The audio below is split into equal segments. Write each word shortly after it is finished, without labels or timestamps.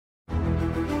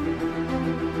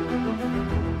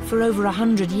For over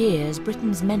 100 years,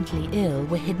 Britain's mentally ill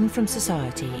were hidden from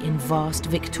society in vast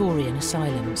Victorian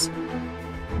asylums.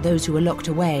 Those who were locked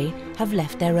away have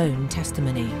left their own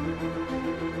testimony.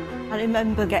 I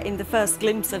remember getting the first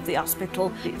glimpse of the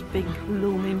hospital. It's a big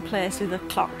looming place with a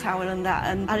clock tower and that,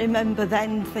 and I remember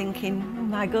then thinking, oh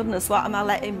my goodness, what am I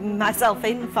letting myself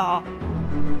in for?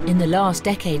 In the last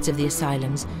decades of the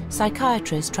asylums,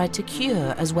 psychiatrists tried to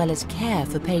cure as well as care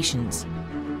for patients.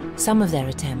 Some of their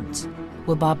attempts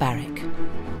were barbaric.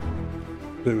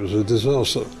 It was a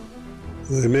disaster.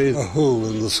 They made a hole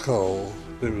in the skull,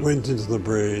 it went into the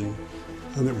brain,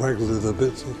 and it waggled it a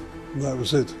bit, and that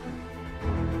was it.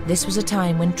 This was a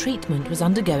time when treatment was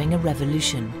undergoing a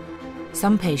revolution.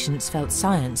 Some patients felt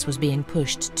science was being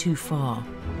pushed too far.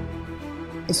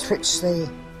 He switched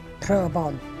the probe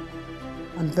on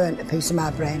and burnt a piece of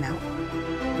my brain out.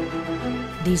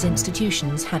 These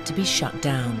institutions had to be shut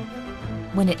down.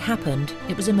 When it happened,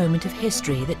 it was a moment of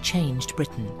history that changed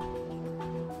Britain.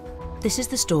 This is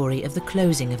the story of the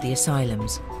closing of the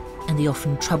asylums and the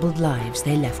often troubled lives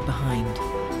they left behind.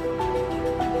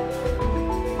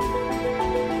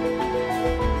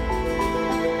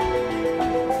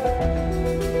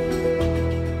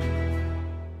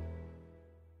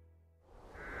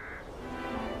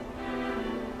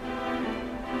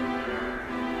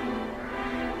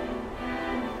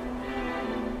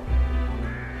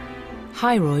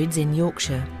 Hyroids in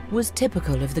Yorkshire was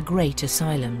typical of the great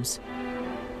asylums.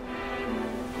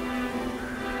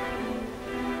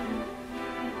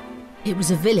 It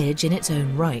was a village in its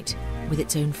own right, with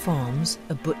its own farms,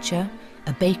 a butcher,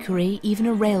 a bakery, even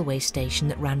a railway station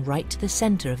that ran right to the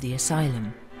centre of the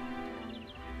asylum.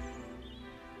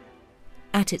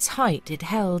 At its height, it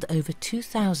held over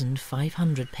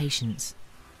 2,500 patients.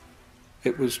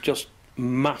 It was just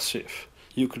massive.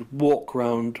 You could walk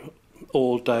round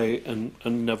all day and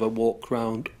never walk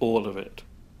round all of it.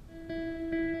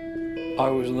 I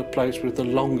was in the place with the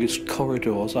longest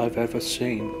corridors I've ever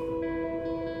seen.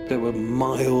 There were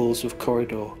miles of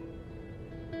corridor.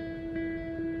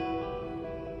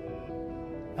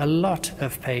 A lot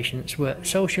of patients were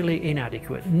socially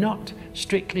inadequate, not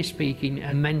strictly speaking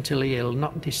mentally ill,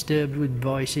 not disturbed with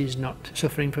voices, not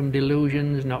suffering from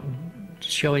delusions, not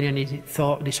showing any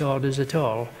thought disorders at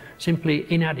all, simply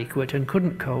inadequate and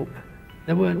couldn't cope.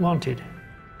 They weren't wanted.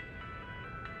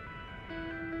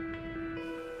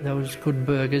 Those good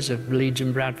burghers of Leeds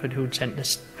and Bradford who'd sent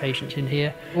the patients in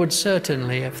here would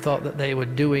certainly have thought that they were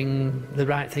doing the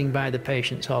right thing by the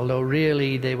patients, although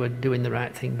really they were doing the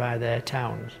right thing by their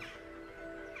towns.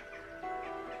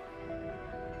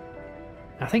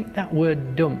 I think that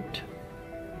word dumped,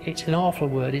 it's an awful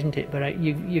word, isn't it? But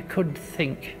you could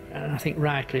think, and I think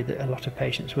rightly, that a lot of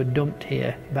patients were dumped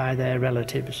here by their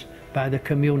relatives, by the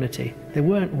community. They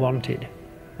weren't wanted,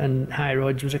 and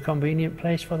Hyroids was a convenient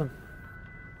place for them.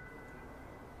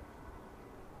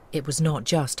 It was not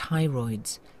just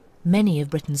Hyroids. Many of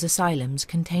Britain's asylums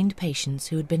contained patients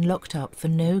who had been locked up for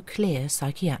no clear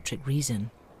psychiatric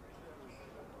reason.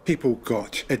 People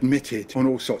got admitted on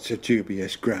all sorts of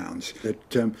dubious grounds that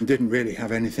didn't really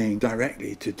have anything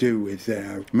directly to do with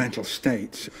their mental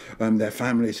states. Their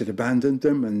families had abandoned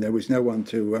them and there was no one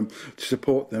to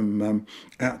support them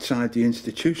outside the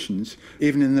institutions,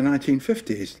 even in the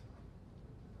 1950s.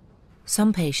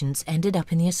 Some patients ended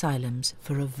up in the asylums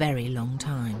for a very long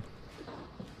time.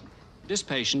 This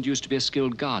patient used to be a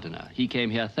skilled gardener. He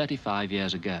came here 35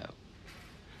 years ago.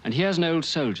 And here's an old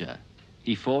soldier.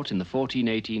 He fought in the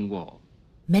 1418 war.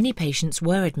 Many patients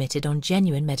were admitted on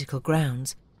genuine medical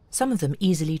grounds, some of them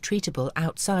easily treatable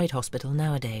outside hospital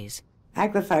nowadays.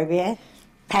 Agoraphobia,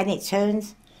 panic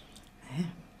turns,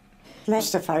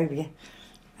 claustrophobia.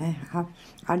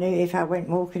 I knew if I went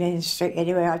walking in the street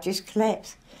anywhere, I'd just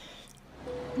collapse.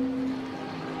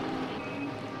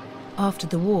 After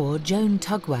the war, Joan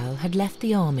Tugwell had left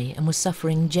the army and was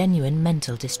suffering genuine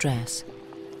mental distress.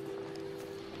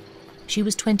 She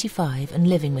was 25 and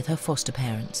living with her foster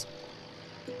parents.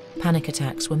 Panic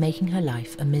attacks were making her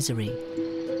life a misery.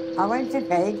 I went to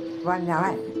bed one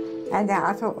night and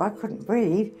I thought I couldn't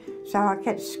breathe, so I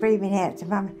kept screaming out to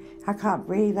Mum, I can't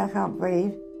breathe, I can't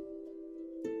breathe.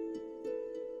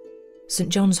 St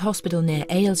John's Hospital near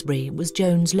Aylesbury was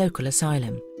Joan's local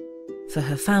asylum. For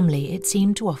her family, it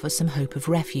seemed to offer some hope of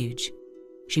refuge.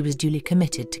 She was duly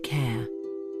committed to care.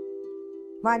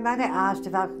 My mother asked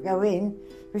if I could go in,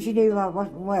 but she knew I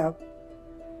wasn't well.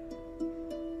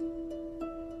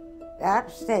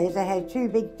 Upstairs they had two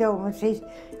big dormitories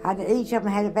and each of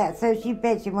them had about 30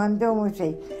 beds in one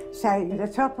dormitory. So the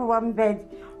top of one bed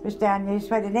was down this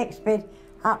way, the next bed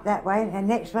up that way, and the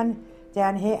next one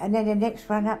down here, and then the next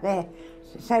one up there,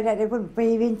 so that they wouldn't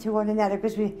breathe into one another,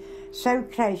 because we're so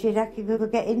close you'd have to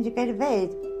get in to go to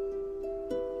bed.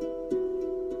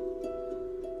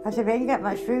 I said, we ain't got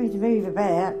much room to move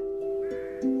about.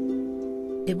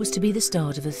 It was to be the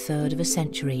start of a third of a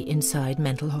century inside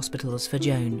mental hospitals for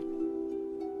Joan.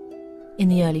 In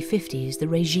the early 50s, the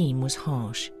regime was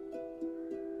harsh.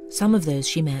 Some of those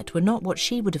she met were not what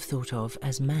she would have thought of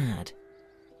as mad.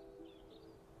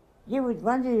 You would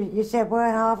wonder yourself why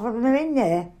half of them are in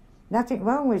there. Nothing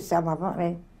wrong with some of them, I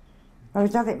mean. There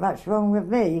was nothing much wrong with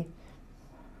me.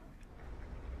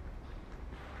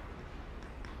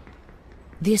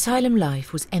 The asylum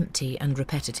life was empty and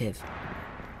repetitive.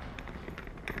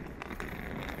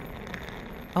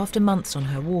 After months on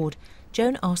her ward,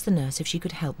 Joan asked the nurse if she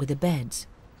could help with the beds.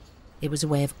 It was a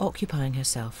way of occupying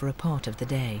herself for a part of the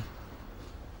day.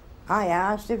 I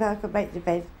asked if I could make the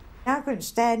bed. I couldn't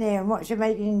stand there and watch her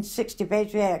making 60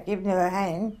 beds without giving her a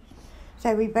hand.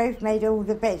 So we both made all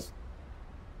the beds.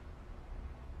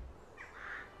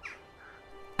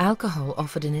 Alcohol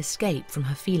offered an escape from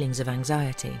her feelings of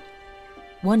anxiety.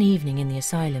 One evening in the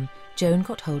asylum, Joan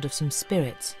got hold of some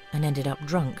spirits and ended up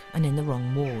drunk and in the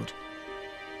wrong ward.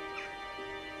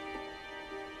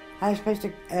 I was supposed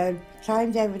to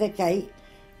climb over the gate,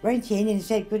 went in and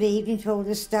said good evening to all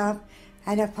the staff,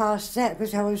 and I passed out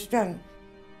because I was drunk.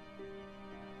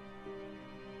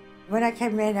 When I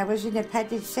came round, I was in a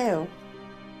padded cell.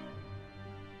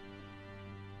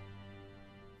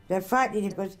 They're frightening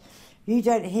because you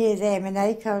don't hear them and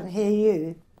they can't hear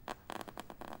you.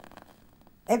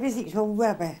 Everything's all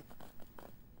rubber.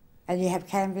 And you have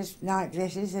canvas night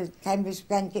dresses and canvas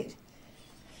blankets.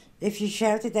 If you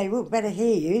shouted, they wouldn't better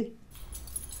hear you.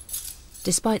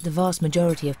 Despite the vast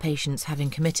majority of patients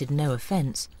having committed no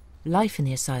offence, life in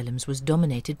the asylums was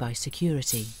dominated by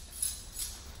security.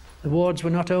 The wards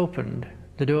were not opened.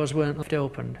 The doors weren't left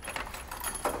opened.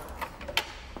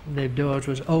 The doors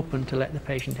was open to let the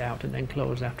patient out and then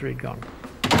closed after he'd gone.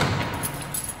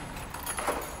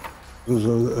 There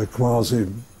was a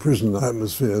quasi-prison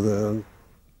atmosphere there.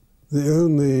 The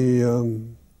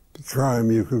only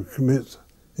crime you could commit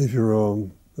if you were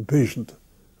a patient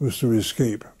was to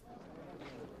escape.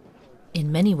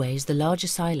 In many ways, the large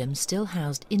asylum still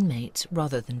housed inmates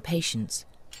rather than patients.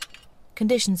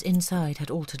 Conditions inside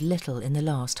had altered little in the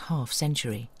last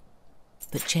half-century,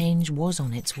 but change was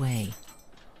on its way.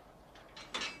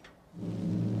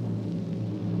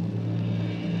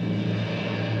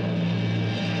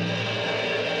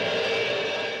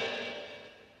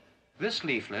 This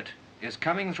leaflet is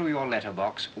coming through your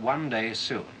letterbox one day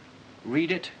soon.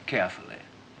 Read it carefully.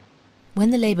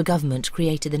 When the Labour government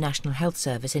created the National Health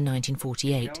Service in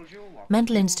 1948,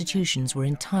 mental institutions were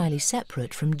entirely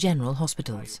separate from general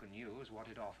hospitals.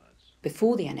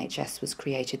 Before the NHS was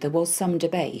created, there was some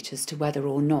debate as to whether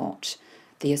or not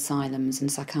the asylums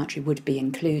and psychiatry would be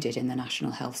included in the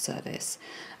National Health Service,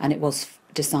 and it was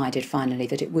decided finally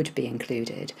that it would be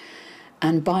included.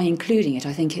 And by including it,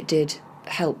 I think it did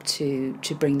help to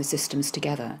bring the systems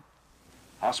together.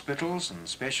 Hospitals and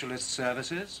specialist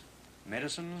services,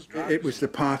 medicines, drugs... It was the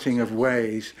parting of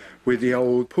ways with the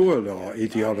old poor law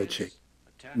ideology.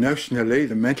 Notionally,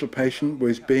 the mental patient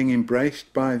was being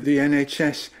embraced by the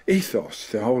NHS ethos,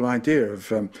 the whole idea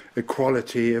of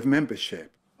equality of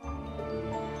membership.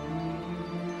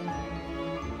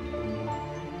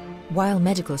 While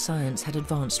medical science had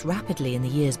advanced rapidly in the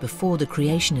years before the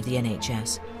creation of the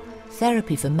NHS,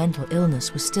 therapy for mental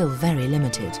illness was still very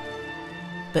limited.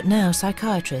 But now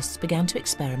psychiatrists began to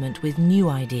experiment with new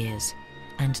ideas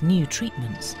and new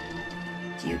treatments.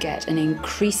 You get an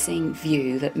increasing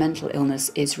view that mental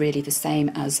illness is really the same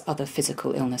as other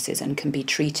physical illnesses and can be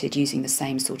treated using the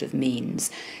same sort of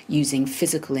means, using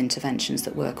physical interventions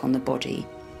that work on the body.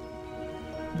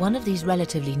 One of these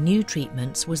relatively new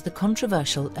treatments was the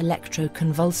controversial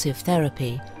electroconvulsive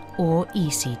therapy, or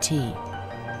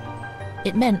ECT.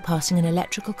 It meant passing an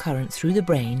electrical current through the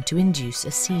brain to induce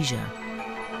a seizure.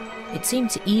 It seemed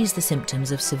to ease the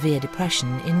symptoms of severe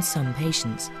depression in some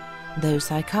patients, though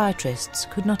psychiatrists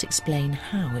could not explain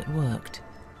how it worked.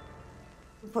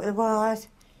 We put the wires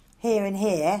here and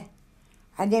here,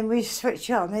 and then we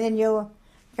switch on, and then you'll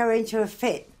go into a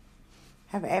fit,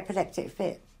 have an epileptic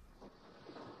fit.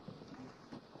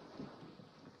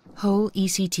 Whole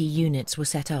ECT units were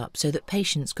set up so that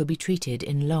patients could be treated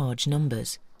in large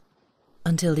numbers.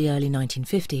 Until the early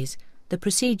 1950s, the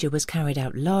procedure was carried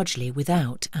out largely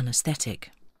without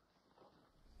anaesthetic.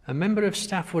 A member of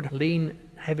staff would lean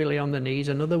heavily on the knees,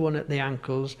 another one at the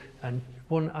ankles, and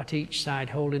one at each side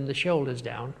holding the shoulders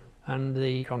down, and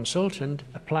the consultant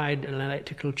applied an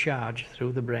electrical charge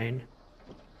through the brain.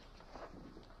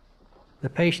 The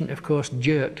patient, of course,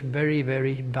 jerked very,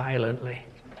 very violently.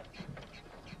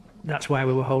 That's why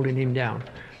we were holding him down,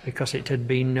 because it had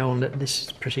been known that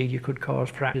this procedure could cause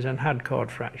fractures and had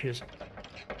caused fractures.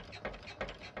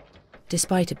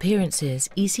 Despite appearances,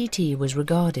 ECT was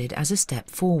regarded as a step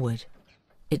forward.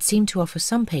 It seemed to offer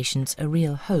some patients a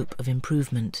real hope of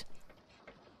improvement.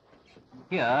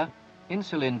 Here,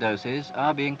 insulin doses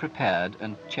are being prepared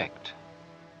and checked.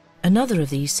 Another of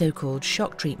these so-called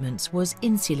shock treatments was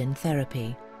insulin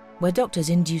therapy, where doctors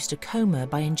induced a coma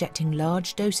by injecting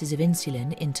large doses of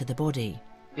insulin into the body.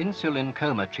 Insulin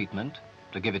coma treatment,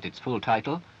 to give it its full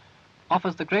title,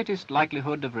 offers the greatest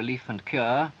likelihood of relief and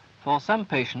cure for some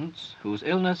patients whose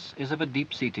illness is of a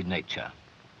deep-seated nature.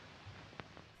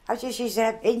 I just used to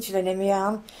have insulin in my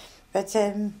arm, but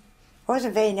it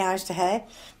wasn't very nice to have.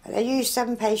 But I used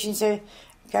some patients who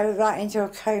go right into a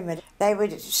coma. They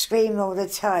would scream all the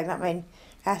time. I mean,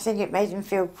 I think it made them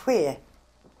feel queer.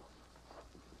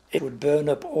 It would burn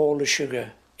up all the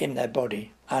sugar in their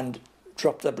body and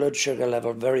drop their blood sugar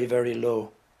level very, very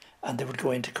low, and they would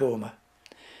go into coma.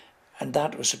 And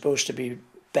that was supposed to be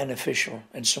beneficial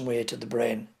in some way to the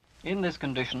brain. In this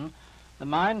condition, the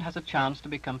mind has a chance to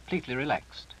be completely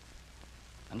relaxed,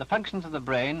 and the functions of the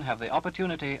brain have the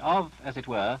opportunity of, as it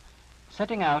were,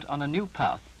 setting out on a new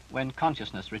path when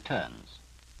consciousness returns.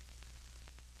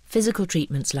 Physical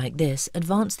treatments like this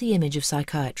advance the image of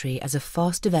psychiatry as a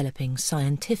fast-developing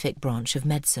scientific branch of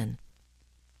medicine.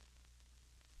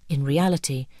 In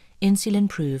reality, insulin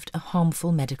proved a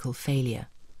harmful medical failure.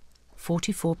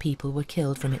 44 people were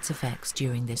killed from its effects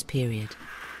during this period.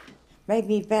 Made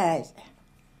me bad.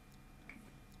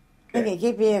 It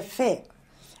gave me a fit,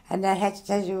 and they had to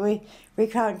tell you, we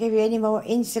can't give you any more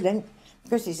insulin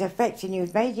because it's affecting you.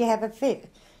 It made you have a fit.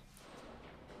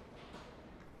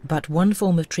 But one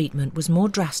form of treatment was more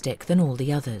drastic than all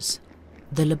the others: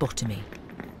 the lobotomy.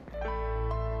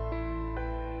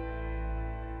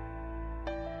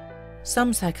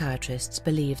 Some psychiatrists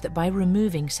believe that by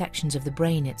removing sections of the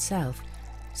brain itself,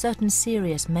 certain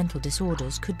serious mental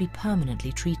disorders could be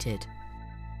permanently treated.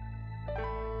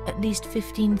 At least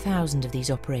 15,000 of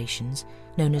these operations,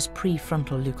 known as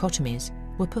prefrontal leucotomies,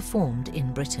 were performed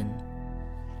in Britain.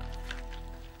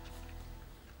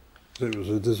 It was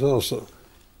a disaster.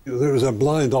 There was a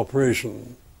blind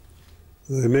operation.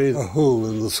 They made a hole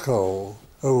in the skull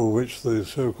over which the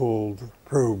so-called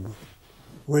probe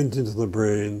went into the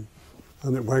brain,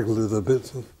 and it waggled it a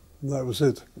bit, and that was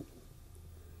it.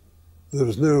 There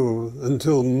was no,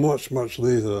 until much, much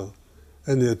later,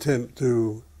 any attempt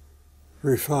to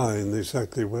refine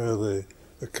exactly where the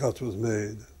cut was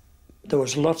made. There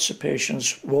was lots of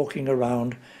patients walking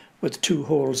around with 2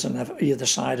 holes on either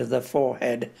side of their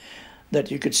forehead that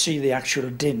you could see the actual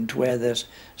dint where the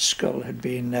skull had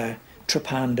been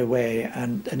trepanned away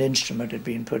and an instrument had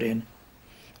been put in.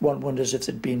 One wonders if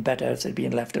they'd been better if they'd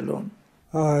been left alone.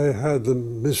 I had the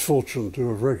misfortune to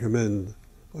have recommended,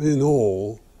 in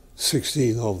all,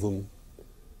 16 of them,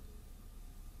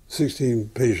 16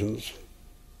 patients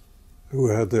who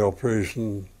had the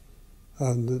operation,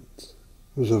 and it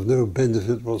was of no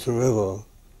benefit whatsoever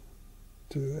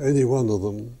to any one of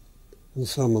them, and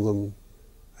some of them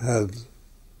had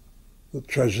the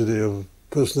tragedy of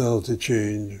personality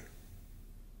change.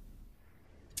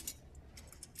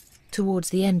 Towards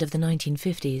the end of the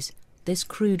 1950s, this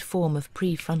crude form of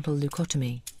prefrontal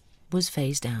leucotomy was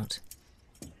phased out.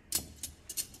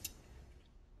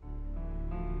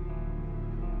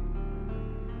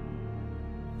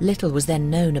 Little was then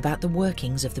known about the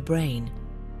workings of the brain.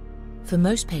 For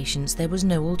most patients, there was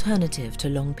no alternative to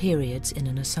long periods in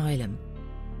an asylum.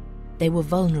 They were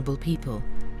vulnerable people,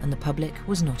 and the public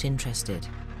was not interested.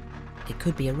 It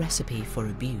could be a recipe for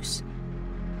abuse.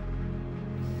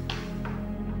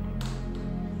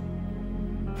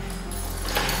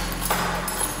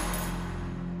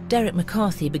 Derek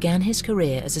McCarthy began his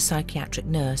career as a psychiatric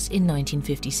nurse in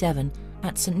 1957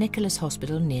 at St Nicholas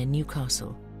Hospital near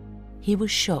Newcastle. He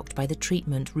was shocked by the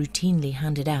treatment routinely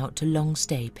handed out to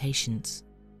long-stay patients.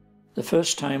 The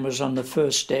first time was on the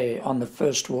first day, on the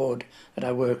first ward that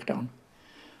I worked on,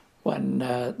 when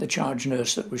the charge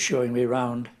nurse that was showing me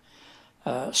round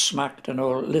smacked an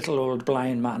little old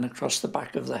blind man across the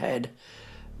back of the head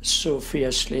so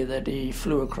fiercely that he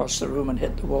flew across the room and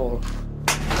hit the wall.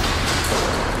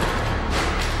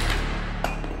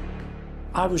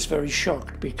 I was very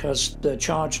shocked because the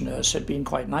charge nurse had been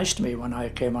quite nice to me when I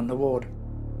came on the ward.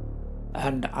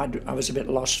 And I was a bit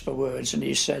lost for words, and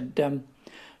he said,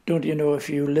 don't you know if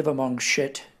you live among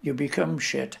shit, you become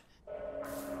shit?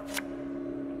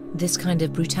 This kind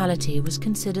of brutality was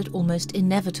considered almost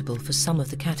inevitable for some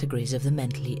of the categories of the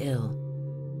mentally ill.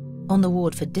 On the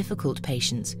ward for difficult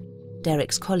patients,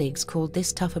 Derek's colleagues called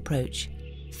this tough approach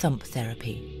thump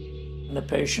therapy. The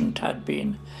patient had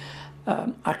been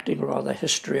acting rather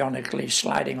histrionically,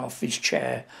 sliding off his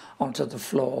chair onto the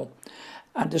floor,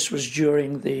 and this was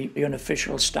during the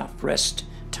unofficial staff rest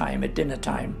time at dinner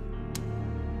time.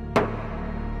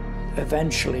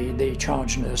 Eventually the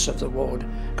charge nurse of the ward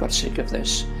got sick of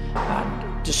this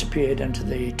and disappeared into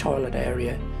the toilet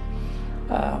area.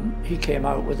 He came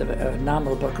out with an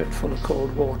enamel bucket full of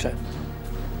cold water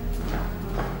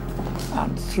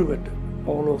and threw it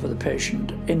all over the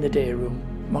patient in the day room,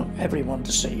 everyone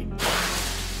to see,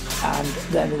 and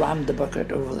then rammed the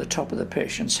bucket over the top of the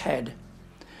patient's head.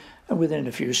 And within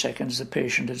a few seconds the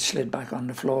patient had slid back on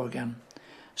the floor again.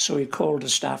 So he called a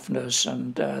staff nurse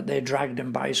and they dragged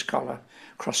him by his collar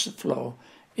across the floor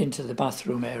into the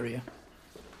bathroom area.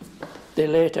 They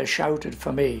later shouted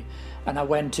for me, and I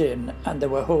went in and they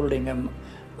were holding him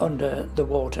under the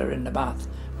water in the bath,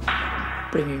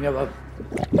 bringing him up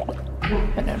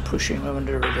and then pushing him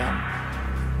under again.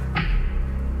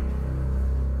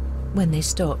 When they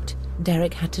stopped,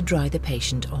 Derek had to dry the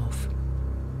patient off.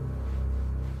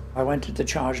 I went to the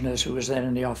charge nurse who was then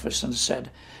in the office and said,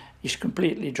 "He's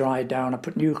completely dried down. I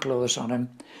put new clothes on him.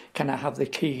 Can I have the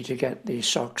key to get the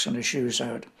socks and the shoes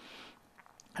out?"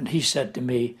 And he said to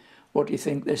me, "What do you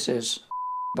think this is?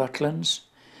 Butlins?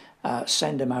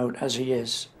 Send him out as he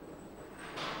is."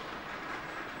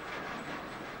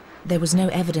 There was no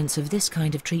evidence of this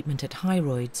kind of treatment at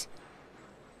Hyroids,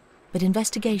 but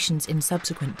investigations in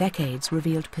subsequent decades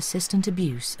revealed persistent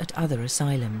abuse at other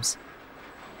asylums.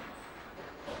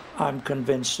 I'm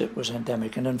convinced it was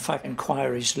endemic, and in fact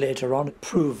inquiries later on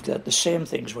proved that the same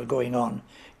things were going on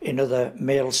in other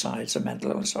male sides of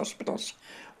mental illness hospitals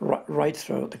right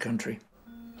throughout the country.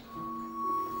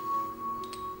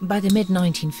 By the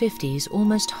mid-1950s,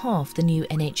 almost half the new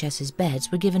NHS's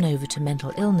beds were given over to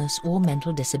mental illness or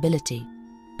mental disability,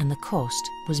 and the cost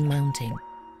was mounting.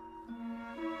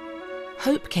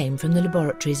 Hope came from the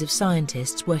laboratories of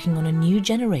scientists working on a new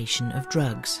generation of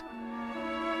drugs.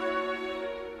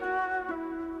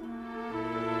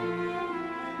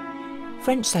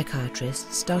 French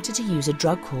psychiatrists started to use a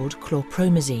drug called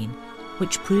chlorpromazine,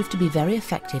 which proved to be very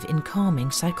effective in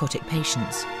calming psychotic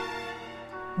patients.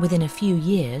 Within a few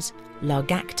years,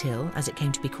 Largactil, as it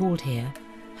came to be called here,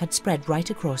 had spread right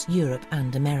across Europe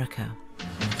and America.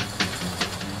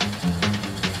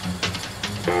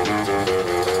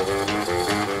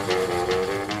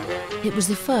 It was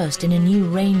the first in a new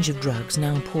range of drugs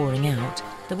now pouring out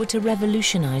that were to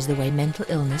revolutionise the way mental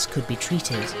illness could be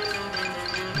treated.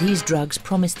 These drugs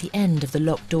promised the end of the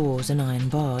locked doors and iron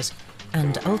bars,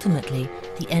 and ultimately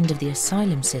the end of the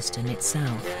asylum system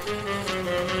itself.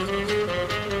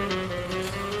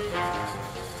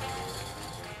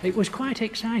 It was quite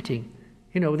exciting.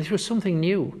 You know, this was something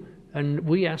new, and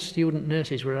we as student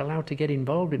nurses were allowed to get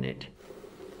involved in it.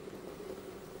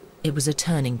 It was a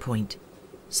turning point.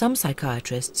 Some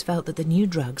psychiatrists felt that the new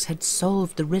drugs had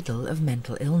solved the riddle of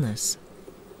mental illness.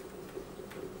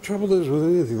 The trouble is with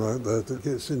anything like that, it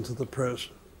gets into the press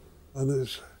and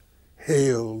is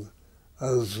hailed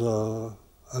as a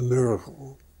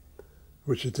miracle,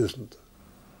 which it isn't.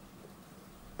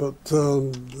 But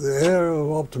the air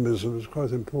of optimism is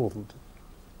quite important.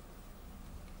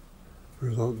 We're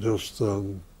not just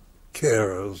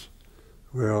carers,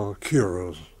 we are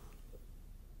curers.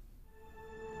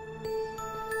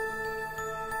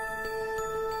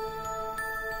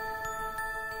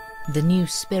 The new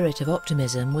spirit of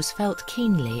optimism was felt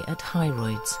keenly at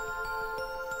Hyroids.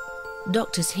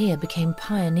 Doctors here became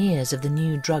pioneers of the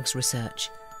new drugs research,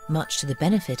 much to the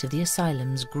benefit of the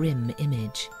asylum's grim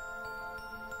image.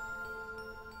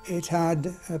 It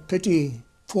had a pretty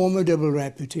formidable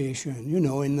reputation, you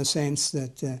know, in the sense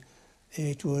that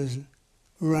it was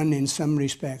run in some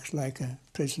respects like a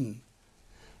prison.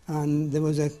 And there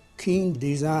was a keen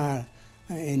desire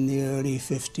in the early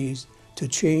 50s to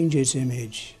change its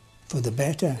image for the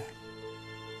better.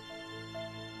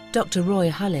 Dr. Roy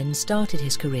Hullin started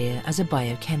his career as a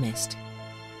biochemist.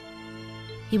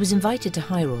 He was invited to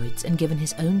Hyroids and given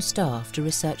his own staff to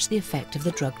research the effect of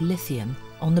the drug lithium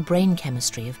on the brain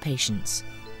chemistry of patients.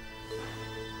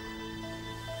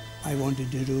 I wanted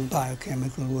to do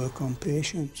biochemical work on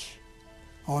patients,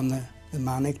 on the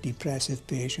manic depressive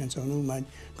patients on whom I'd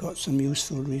got some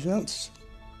useful results.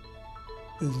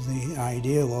 The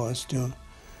idea was to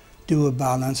do a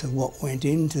balance of what went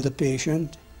into the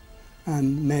patient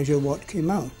and measure what came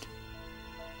out.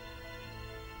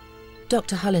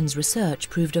 Dr. Hullin's research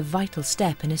proved a vital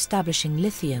step in establishing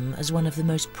lithium as one of the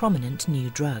most prominent new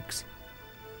drugs.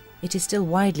 It is still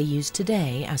widely used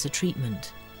today as a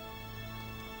treatment.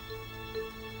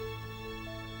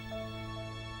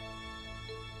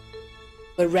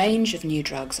 A range of new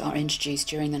drugs are introduced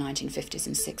during the 1950s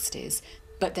and 60s,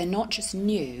 but they're not just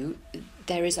new,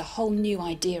 there is a whole new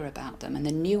idea about them, and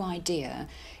the new idea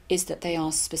is that they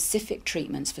are specific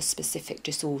treatments for specific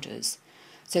disorders.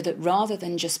 So that rather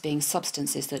than just being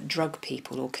substances that drug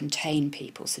people or contain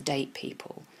people, sedate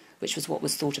people, which was what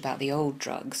was thought about the old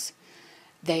drugs,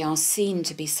 they are seen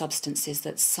to be substances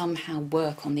that somehow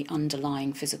work on the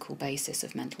underlying physical basis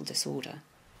of mental disorder.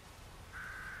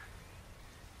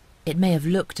 It may have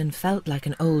looked and felt like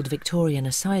an old Victorian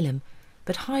asylum,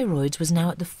 but Hyroids was now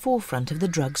at the forefront of the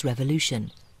drugs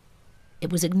revolution.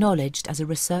 It was acknowledged as a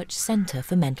research centre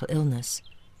for mental illness,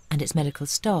 and its medical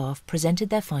staff presented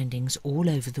their findings all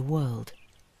over the world.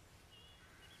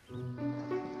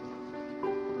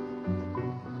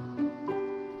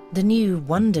 The new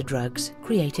wonder drugs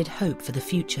created hope for the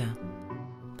future.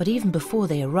 But even before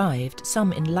they arrived,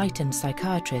 some enlightened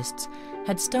psychiatrists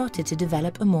had started to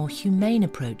develop a more humane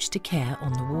approach to care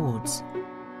on the wards.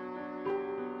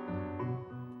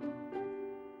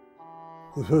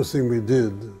 The first thing we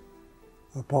did,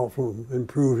 apart from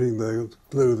improving their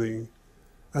clothing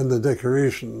and the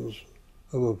decorations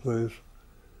of the place,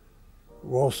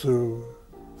 was to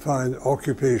find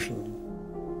occupation.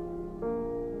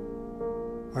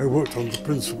 I worked on the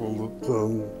principle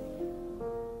that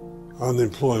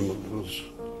unemployment was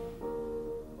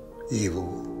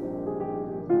evil.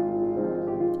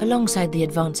 Alongside the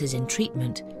advances in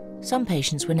treatment, some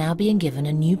patients were now being given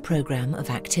a new programme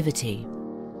of activity.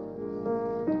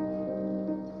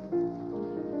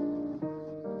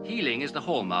 Healing is the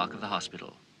hallmark of the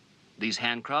hospital. These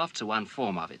handcrafts are one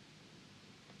form of it.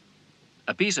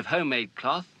 A piece of homemade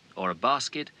cloth or a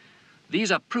basket,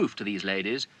 these are proof to these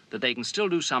ladies that they can still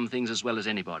do some things as well as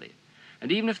anybody.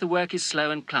 And even if the work is slow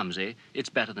and clumsy, it's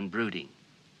better than brooding.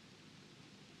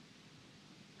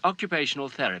 Occupational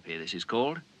therapy, this is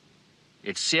called.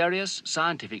 It's serious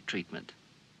scientific treatment.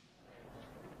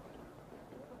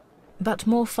 But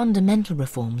more fundamental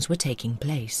reforms were taking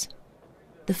place.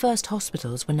 The first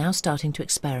hospitals were now starting to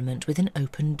experiment with an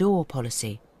open-door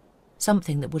policy,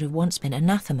 something that would have once been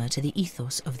anathema to the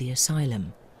ethos of the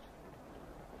asylum.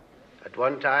 At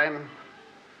one time,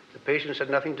 the patients had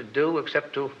nothing to do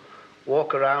except to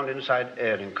walk around inside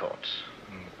airing courts.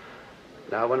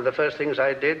 Now, one of the first things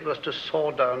I did was to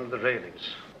saw down the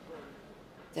railings.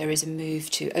 There is a move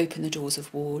to open the doors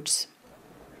of wards,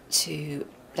 to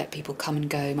let people come and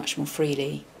go much more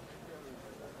freely.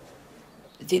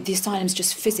 The asylums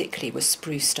just physically were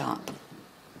spruced up.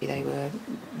 They were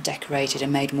decorated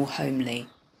and made more homely.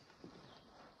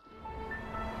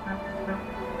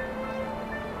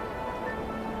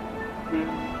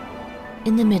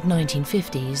 In the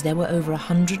mid-1950s, there were over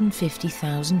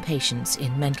 150,000 patients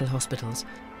in mental hospitals,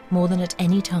 more than at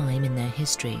any time in their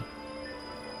history.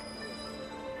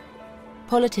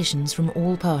 Politicians from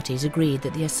all parties agreed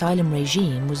that the asylum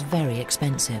regime was very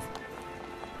expensive.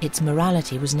 Its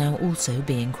morality was now also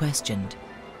being questioned.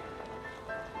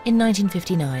 In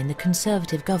 1959, the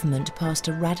Conservative government passed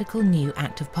a radical new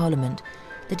Act of Parliament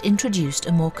that introduced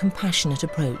a more compassionate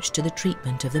approach to the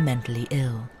treatment of the mentally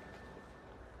ill.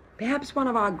 Perhaps one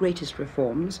of our greatest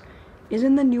reforms is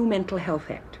in the new Mental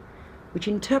Health Act, which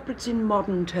interprets in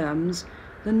modern terms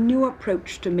the new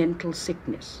approach to mental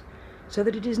sickness, so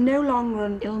that it is no longer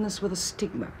an illness with a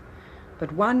stigma,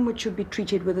 but one which should be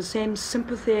treated with the same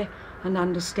sympathy and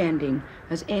understanding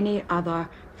as any other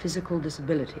physical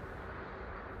disability.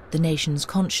 The nation's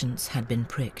conscience had been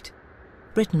pricked.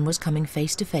 Britain was coming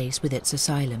face to face with its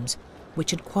asylums,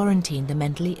 which had quarantined the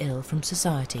mentally ill from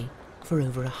society for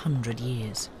over 100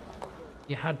 years.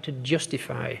 You had to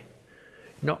justify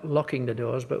not locking the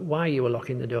doors, but why you were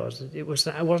locking the doors. It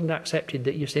wasn't accepted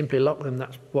that you simply lock them,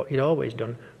 that's what you'd always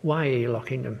done. Why are you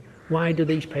locking them? Why do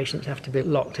these patients have to be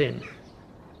locked in?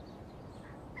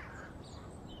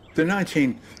 The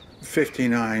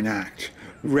 1959 Act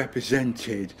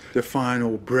represented the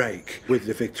final break with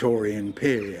the Victorian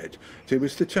period. It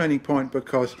was the turning point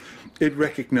because it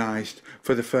recognised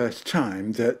for the first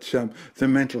time that the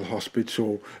mental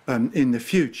hospital in the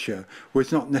future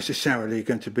was not necessarily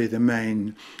going to be the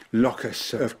main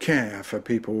locus of care for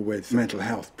people with mental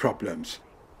health problems.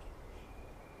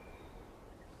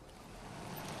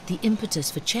 The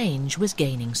impetus for change was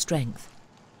gaining strength.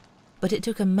 But it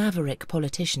took a maverick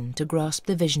politician to grasp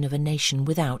the vision of a nation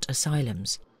without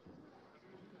asylums.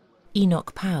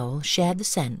 Enoch Powell shared the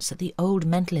sense that the old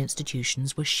mental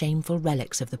institutions were shameful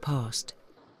relics of the past.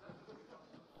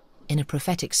 In a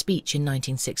prophetic speech in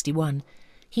 1961,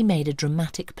 he made a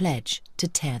dramatic pledge to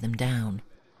tear them down.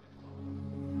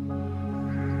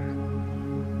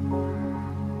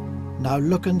 Now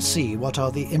look and see what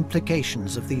are the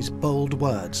implications of these bold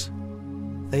words.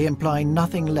 they imply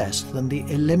nothing less than the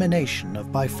elimination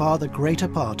of by far the greater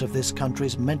part of this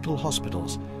country's mental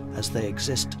hospitals as they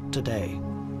exist today.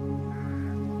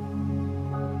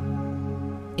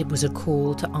 It was a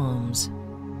call to arms,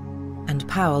 and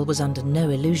Powell was under no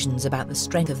illusions about the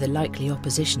strength of the likely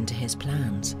opposition to his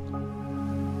plans.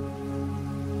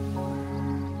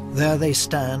 There they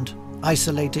stand,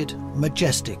 isolated,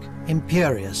 majestic,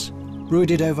 imperious,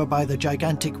 brooded over by the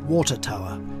gigantic water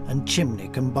tower and chimney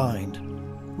combined,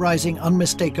 rising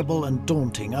unmistakable and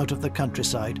daunting out of the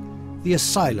countryside, the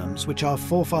asylums which our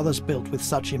forefathers built with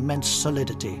such immense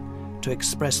solidity to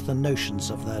express the notions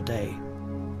of their day.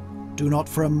 Do not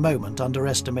for a moment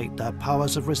underestimate their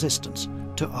powers of resistance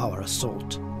to our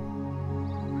assault.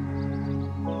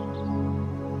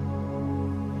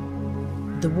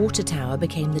 The water tower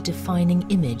became the defining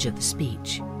image of the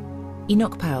speech.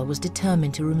 Enoch Powell was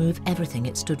determined to remove everything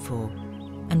it stood for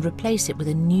and replace it with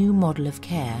a new model of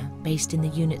care based in the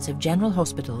units of general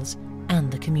hospitals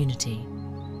and the community.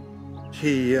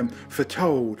 He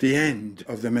foretold the end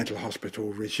of the mental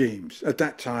hospital regimes. At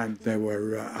that time, there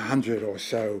were 100 or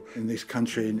so in this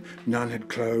country. None had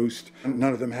closed.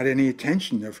 None of them had any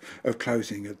intention of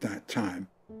closing at that time.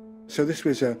 So this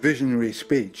was a visionary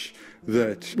speech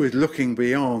that was looking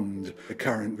beyond the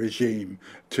current regime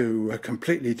to a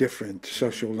completely different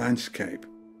social landscape.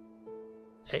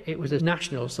 It was a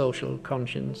national social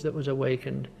conscience that was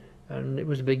awakened, and it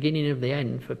was the beginning of the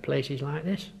end for places like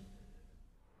this.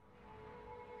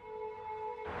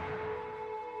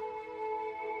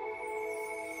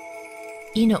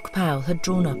 Enoch Powell had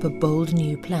drawn up a bold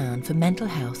new plan for mental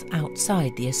health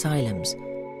outside the asylums.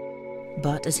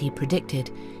 But as he predicted,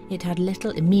 it had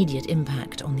little immediate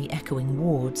impact on the echoing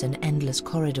wards and endless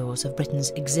corridors of Britain's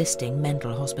existing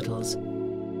mental hospitals.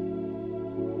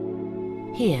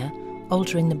 Here,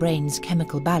 altering the brain's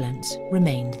chemical balance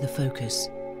remained the focus.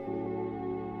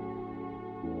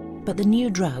 But the new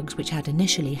drugs which had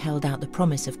initially held out the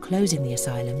promise of closing the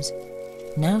asylums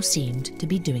now seemed to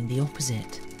be doing the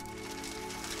opposite.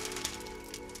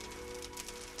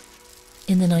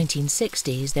 In the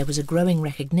 1960s, there was a growing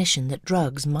recognition that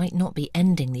drugs might not be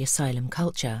ending the asylum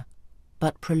culture,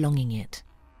 but prolonging it.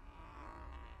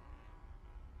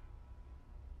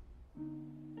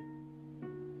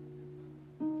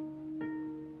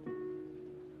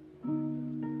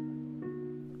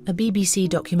 A BBC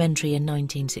documentary in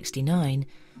 1969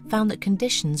 found that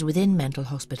conditions within mental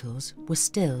hospitals were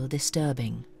still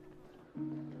disturbing.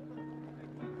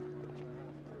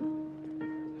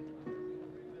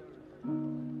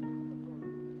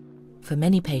 For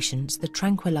many patients, the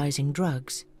tranquilizing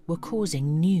drugs were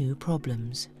causing new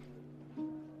problems.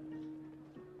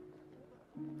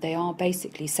 They are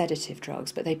basically sedative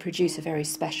drugs, but they produce a very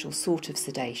special sort of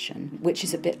sedation, which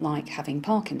is a bit like having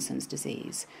Parkinson's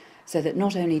disease, so that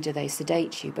not only do they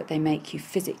sedate you, but they make you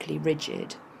physically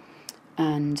rigid,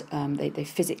 and they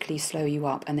physically slow you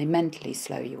up, and they mentally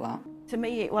slow you up. To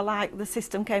me, it was like the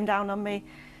system came down on me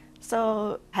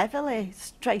so heavily,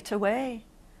 straight away.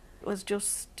 It was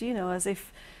just, you know, as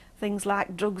if things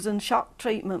like drugs and shock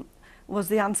treatment was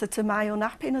the answer to my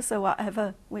unhappiness or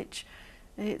whatever, which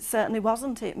it certainly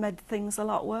wasn't. It made things a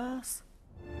lot worse.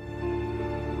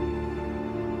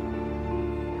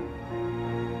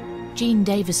 Jean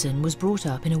Davison was brought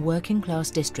up in a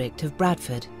working-class district of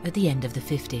Bradford at the end of the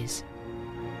 50s.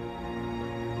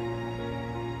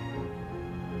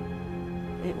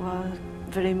 It was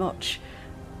very much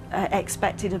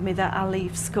expected of me that I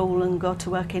leave school and go to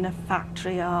work in a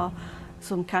factory or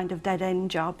some kind of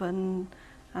dead-end job, and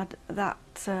that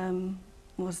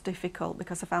was difficult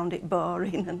because I found it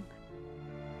boring. And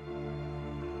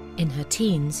in her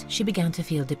teens, she began to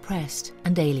feel depressed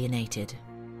and alienated.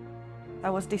 I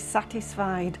was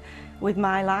dissatisfied with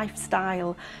my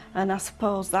lifestyle, and I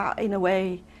suppose that in a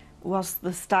way was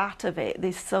the start of it,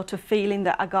 this sort of feeling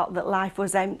that I got that life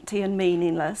was empty and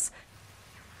meaningless.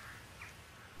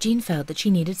 Jean felt that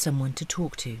she needed someone to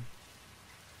talk to.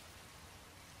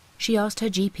 She asked her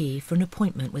GP for an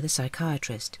appointment with a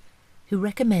psychiatrist, who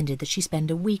recommended that she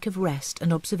spend a week of rest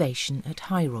and observation at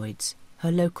Hyroids,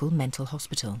 her local mental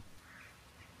hospital.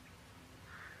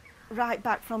 Right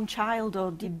back from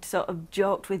childhood, you'd sort of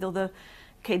joked with other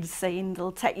kids saying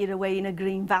they'll take you away in a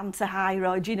green van to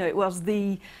Hyroids. You know, it was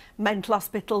the mental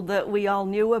hospital that we all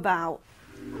knew about.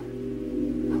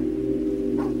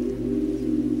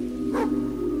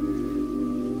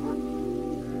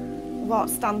 What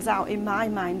stands out in my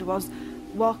mind was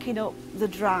walking up the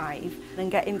drive and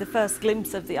getting the first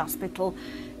glimpse of the hospital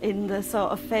in the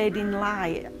sort of fading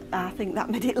light. I think that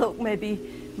made it look maybe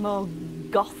more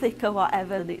gothic or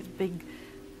whatever, its big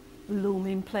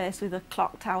looming place with a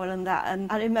clock tower and that,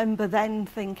 and I remember then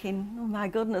thinking, oh my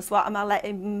goodness, what am I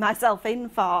letting myself in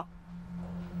for?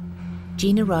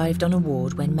 Jean arrived on a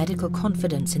ward when medical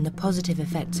confidence in the positive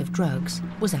effects of drugs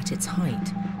was at its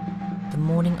height. The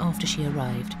morning after she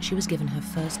arrived, she was given her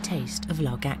first taste of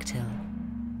Largactil.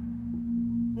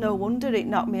 No wonder it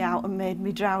knocked me out and made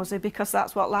me drowsy, because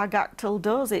that's what Largactil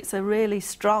does. It's a really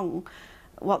strong,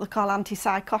 what they call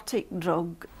antipsychotic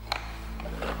drug.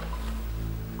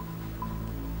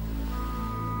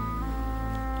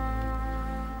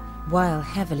 While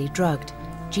heavily drugged,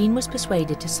 Jean was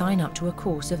persuaded to sign up to a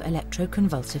course of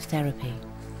electroconvulsive therapy.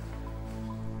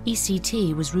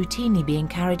 ECT was routinely being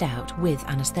carried out with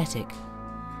anaesthetic,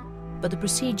 but the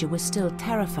procedure was still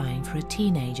terrifying for a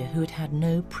teenager who had had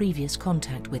no previous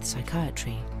contact with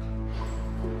psychiatry.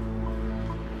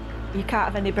 You can't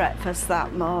have any breakfast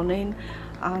that morning,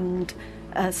 and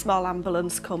a small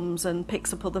ambulance comes and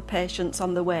picks up other patients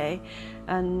on the way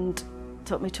and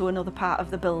took me to another part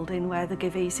of the building where they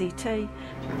give ECT.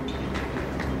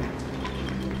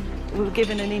 We were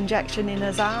given an injection in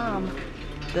his arm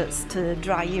that's to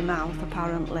dry your mouth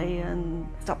apparently and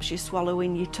stops you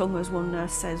swallowing your tongue, as one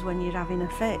nurse says, when you're having a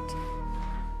fit.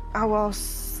 I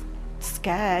was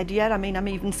scared, yeah. I mean, I'm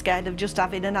even scared of just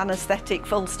having an anaesthetic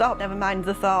full stop, never mind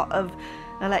the thought of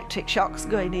electric shocks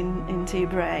going into your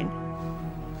brain.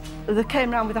 They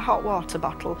came round with a hot water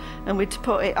bottle and we'd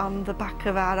put it on the back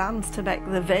of our hands to make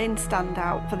the veins stand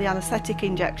out for the anaesthetic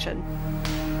injection.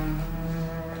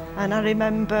 And I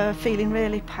remember feeling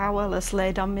really powerless,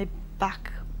 laid on my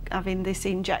back, having this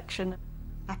injection.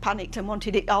 I panicked and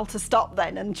wanted it all to stop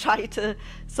then and tried to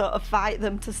sort of fight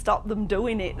them to stop them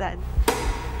doing it then.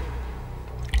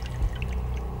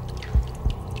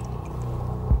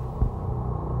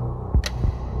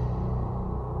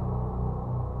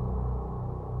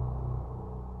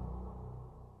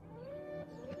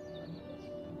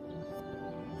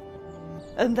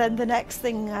 And then the next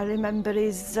thing I remember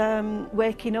is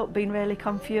waking up being really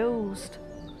confused.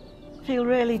 I feel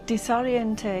really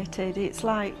disorientated. It's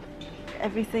like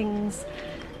everything's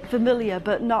familiar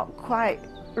but not quite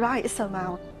right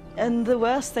somehow. And the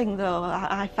worst thing though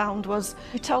I found was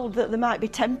we were told that there might be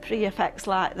temporary effects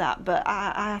like that, but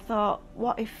I thought,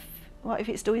 what if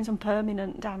it's doing some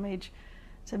permanent damage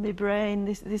to my brain?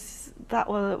 That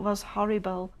was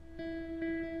horrible.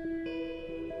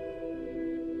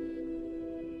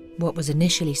 What was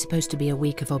initially supposed to be a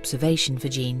week of observation for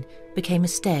Jean became a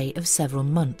stay of several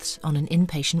months on an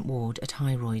inpatient ward at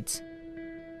Hyroids.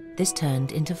 This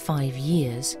turned into 5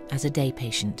 years as a day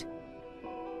patient.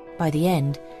 By the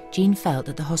end, Jean felt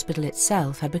that the hospital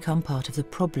itself had become part of the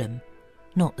problem,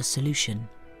 not the solution.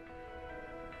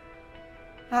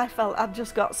 I felt I'd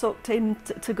just got sucked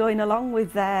into going along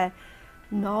with their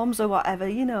norms or whatever,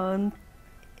 you know, and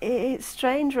it's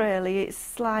strange really.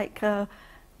 It's like a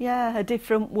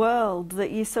different world that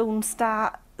you soon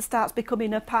starts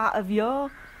becoming a part of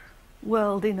your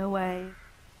world in a way.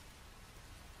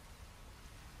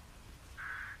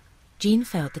 Jean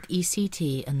felt that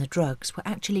ECT and the drugs were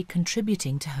actually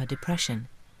contributing to her depression,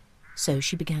 so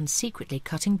she began secretly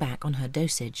cutting back on her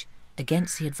dosage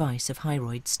against the advice of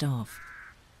Hyroid staff.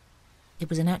 It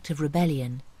was an act of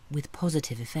rebellion with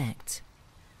positive effects.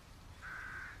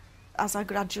 As I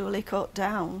gradually cut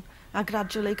down, I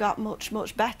gradually got much,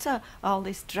 much better. All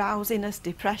this drowsiness,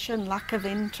 depression, lack of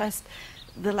interest,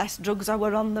 the less drugs I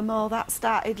were on, the more that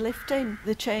started lifting.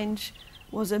 The change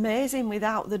was amazing.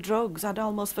 Without the drugs, I'd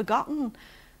almost forgotten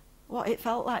what it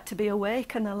felt like to be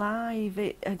awake and alive.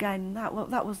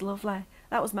 That was lovely.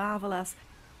 That was marvellous.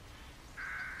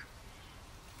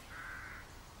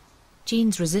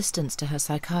 Jean's resistance to her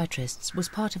psychiatrists was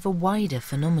part of a wider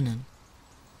phenomenon.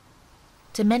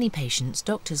 To many patients,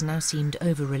 doctors now seemed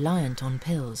over-reliant on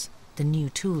pills, the new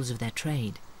tools of their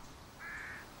trade.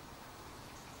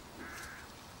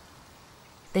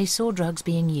 They saw drugs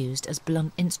being used as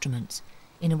blunt instruments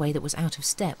in a way that was out of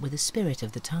step with the spirit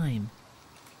of the time.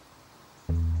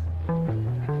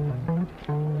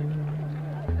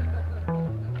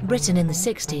 Britain in the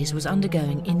 60s was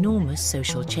undergoing enormous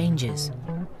social changes.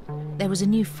 There was a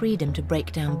new freedom to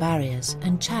break down barriers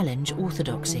and challenge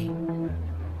orthodoxy.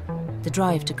 The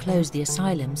drive to close the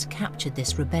asylums captured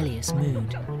this rebellious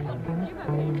mood.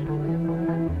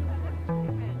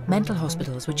 Mental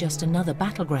hospitals were just another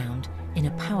battleground in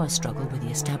a power struggle with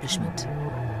the establishment.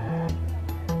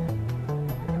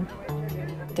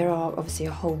 There are obviously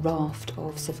a whole raft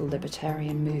of civil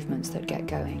libertarian movements that get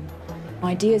going.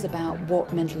 Ideas about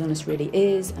what mental illness really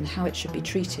is and how it should be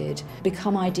treated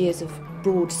become ideas of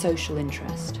broad social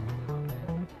interest.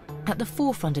 At the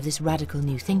forefront of this radical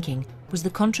new thinking was the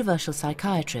controversial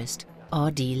psychiatrist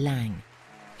R.D. Laing.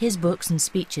 His books and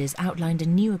speeches outlined a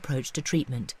new approach to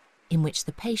treatment in which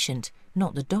the patient,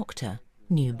 not the doctor,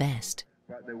 knew best.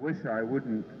 But they wish I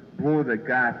wouldn't blow the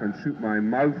gaff and shoot my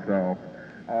mouth off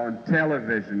on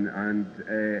television and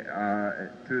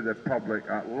to the public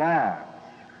at large.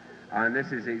 And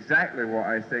this is exactly what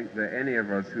I think that any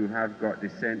of us who have got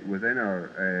dissent within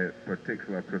our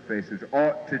particular professions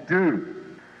ought to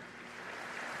do.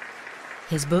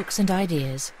 His books and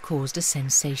ideas caused a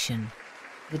sensation.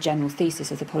 The general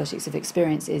thesis of the politics of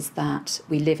experience is that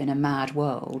we live in a mad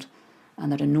world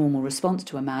and that a normal response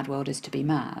to a mad world is to be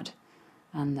mad,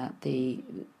 and that the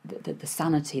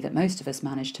sanity that most of us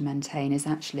manage to maintain is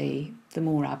actually the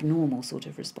more abnormal sort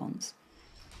of response.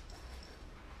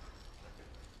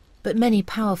 But many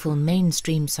powerful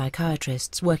mainstream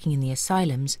psychiatrists working in the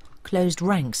asylums closed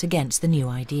ranks against the new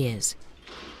ideas.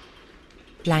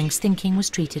 Lang's thinking was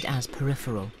treated as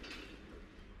peripheral.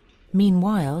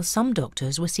 Meanwhile, some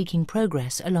doctors were seeking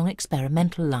progress along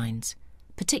experimental lines,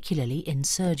 particularly in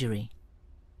surgery.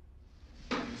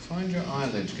 Find your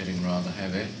eyelids getting rather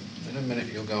heavy. In a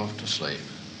minute you'll go off to sleep,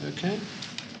 okay?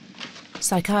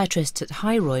 Psychiatrists at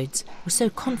Hyroids were so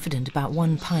confident about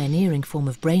one pioneering form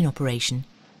of brain operation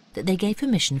that they gave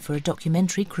permission for a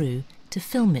documentary crew to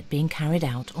film it being carried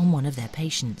out on one of their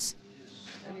patients.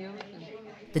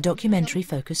 The documentary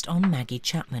focused on Maggie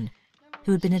Chapman,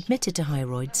 who had been admitted to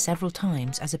Hyroids several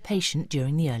times as a patient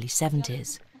during the early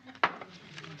 70s.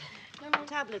 No more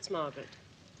tablets, Margaret.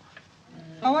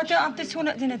 Oh, I don't have this one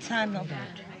at dinner time, Robert.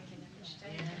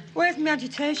 Where's my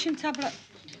agitation tablet?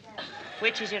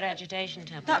 Which is your agitation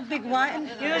tablet? That big white one.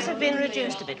 Yours have been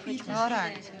reduced a bit. All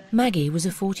right. Maggie was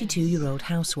a 42-year-old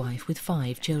housewife with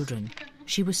 5 children.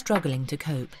 She was struggling to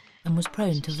cope and was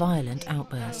prone to violent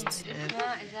outbursts.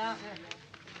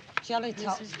 Jelly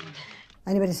tops.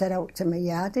 Anybody said out to me,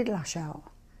 yeah, I did lash out.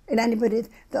 And anybody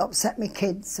that upset me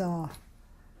kids or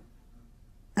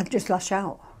I'd just lash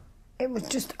out. It was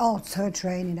just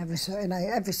auto-training every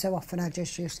so often. I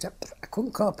just used to, I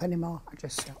couldn't cope anymore, I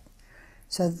just stopped.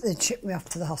 So they shipped me off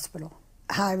to the hospital.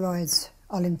 Hyroids,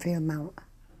 Olinfield Mount.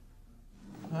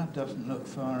 That doesn't look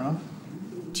far off.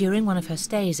 During one of her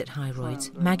stays at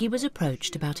Hyroids, Maggie was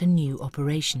approached about a new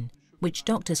operation, which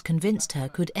doctors convinced her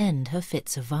could end her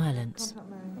fits of violence.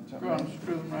 Go on,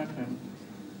 screw them right in.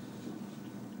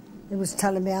 It was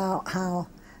telling me how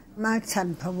my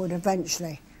temper would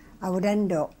eventually, I would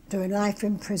end up doing life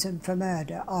in prison for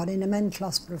murder or in a mental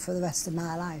hospital for the rest of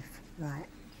my life, right?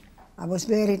 I was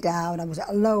really down, I was at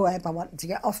a low ebb, I wanted to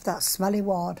get off that smelly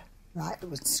ward, right? It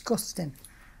was disgusting.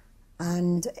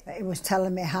 And it was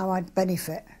telling me how I'd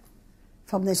benefit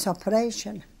from this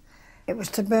operation. It was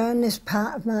to burn this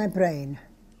part of my brain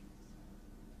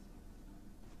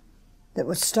that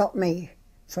would stop me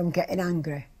from getting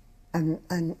angry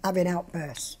and having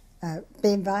outbursts,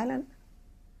 being violent.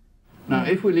 Now,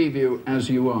 if we leave you as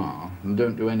you are and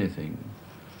don't do anything,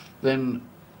 then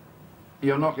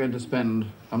you're not going to spend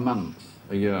a month,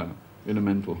 a year in a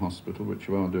mental hospital, which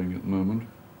you are doing at the moment.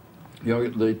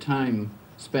 The time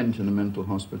spent in a mental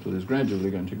hospital is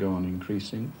gradually going to go on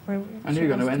increasing, and you're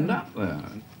going to end up there.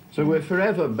 So we're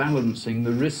forever balancing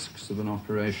the risks of an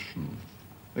operation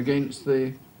against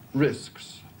the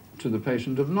risks to the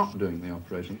patient of not doing the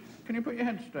operation. Can you put your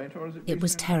head straight, or is it... It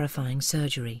was terrifying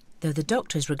surgery, though the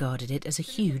doctors regarded it as a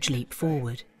huge leap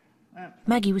forward.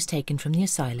 Maggie was taken from the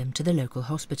asylum to the local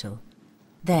hospital.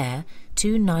 There,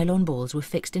 2 nylon balls were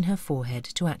fixed in her forehead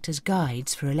to act as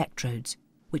guides for electrodes,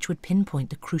 which would pinpoint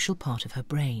the crucial part of her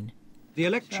brain. The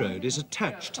electrode is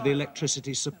attached to the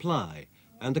electricity supply,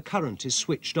 and the current is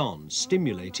switched on,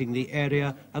 stimulating the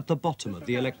area at the bottom of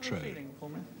the electrode.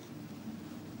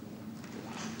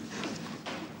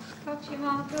 Got you,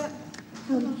 Margaret.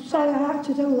 I'm sorry I had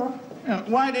to do that. Yeah,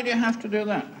 why did you have to do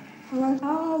that? I went,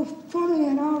 oh, funny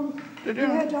and all. Did you?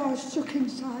 My head all shook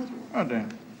inside. Oh, dear.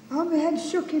 Oh, my head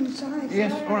shook inside.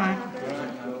 Yes, all right.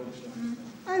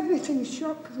 Everything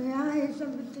shook, the eyes,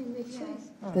 everything, the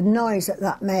teeth. The noise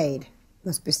that made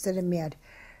must be still in my head.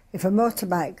 If a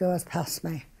motorbike goes past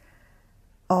me,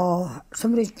 or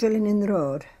somebody's drilling in the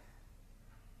road,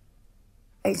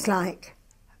 it's like,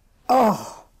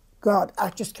 oh, God, I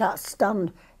just can't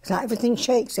stand. It's like everything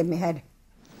shakes in my head.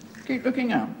 Keep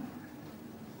looking up.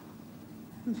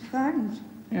 I'm frightened.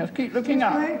 Yes, keep looking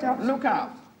up. Look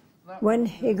up. When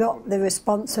he got the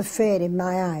response of fear in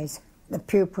my eyes, the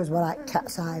pupils were like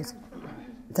cat's eyes,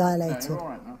 dilated.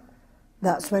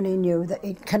 That's when he knew that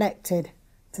he'd connected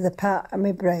to the part of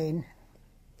my brain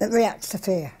that reacts to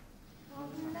fear.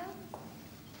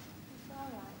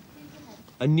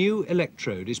 A new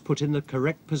electrode is put in the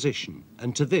correct position,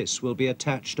 and to this will be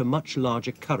attached a much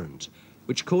larger current,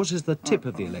 which causes the tip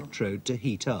of the electrode to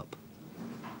heat up.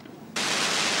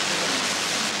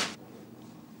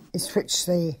 He switched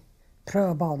the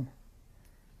probe on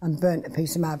and burnt a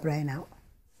piece of my brain out.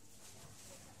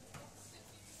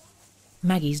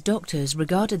 Maggie's doctors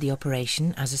regarded the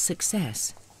operation as a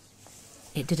success.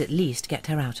 It did at least get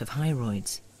her out of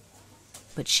hyroids.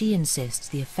 But she insists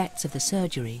the effects of the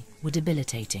surgery were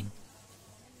debilitating.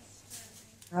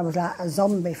 I was like a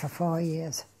zombie for 4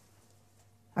 years.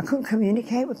 I couldn't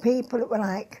communicate with people. It were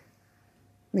like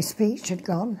my speech had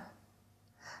gone.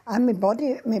 And my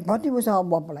body was all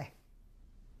wobbly.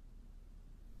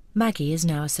 Maggie is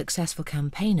now a successful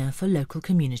campaigner for local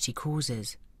community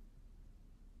causes.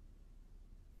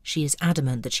 She is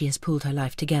adamant that she has pulled her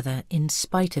life together in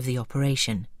spite of the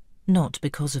operation, not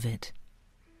because of it.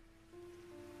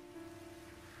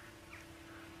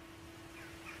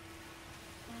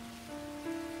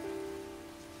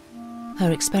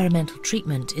 Her experimental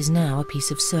treatment is now a piece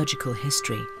of surgical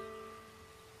history.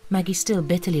 Maggie still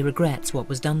bitterly regrets what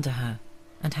was done to her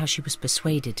and how she was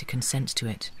persuaded to consent to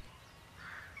it.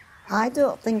 I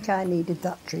don't think I needed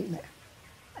that treatment.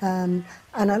 And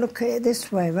I look at it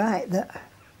this way, right, that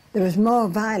there was more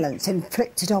violence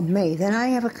inflicted on me than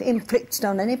I ever inflicted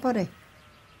on anybody.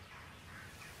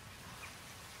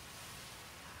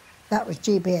 That was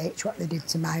GBH, what they did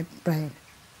to my brain.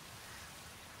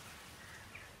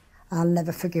 I'll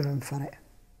never forgive them for it.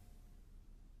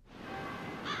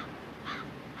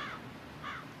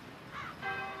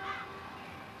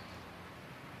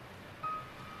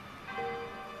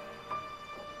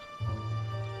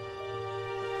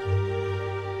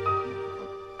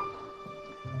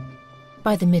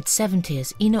 By the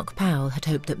mid-70s, Enoch Powell had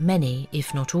hoped that many,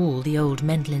 if not all, the old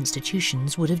mental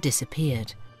institutions would have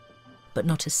disappeared. But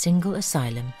not a single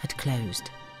asylum had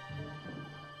closed.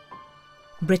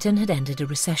 Britain had entered a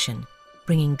recession,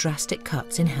 bringing drastic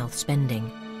cuts in health spending.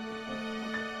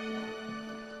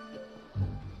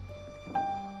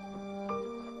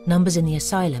 Numbers in the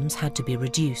asylums had to be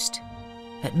reduced.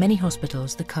 At many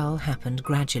hospitals, the cull happened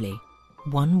gradually,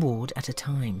 one ward at a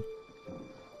time.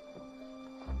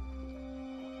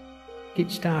 It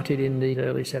started in the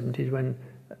early 70s when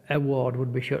a ward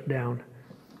would be shut down.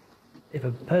 If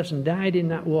a person died in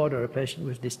that ward or a patient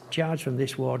was discharged from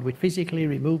this ward, we physically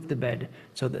removed the bed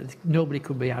so that nobody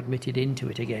could be admitted into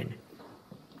it again.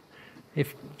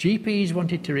 If GPs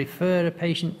wanted to refer a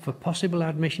patient for possible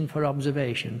admission for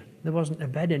observation, there wasn't a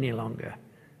bed any longer.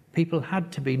 People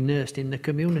had to be nursed in the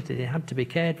community, they had to be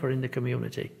cared for in the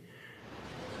community.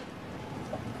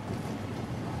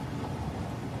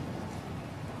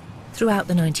 Throughout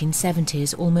the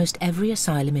 1970s, almost every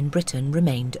asylum in Britain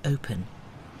remained open.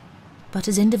 But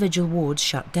as individual wards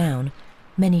shut down,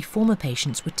 many former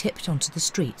patients were tipped onto the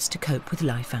streets to cope with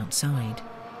life outside.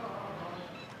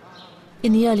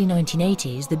 In the early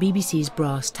 1980s, the BBC's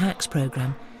Brass Tacks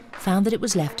programme found that it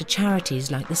was left to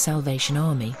charities like the Salvation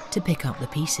Army to pick up the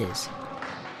pieces.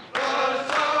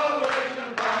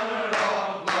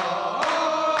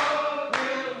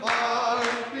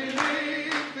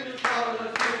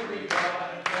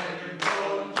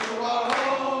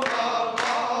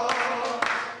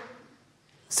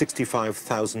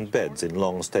 $65,000 beds in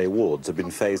long-stay wards have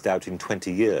been phased out in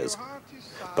 20 years.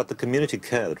 But the community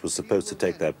care that was supposed to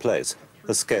take their place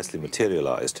has scarcely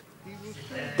materialised.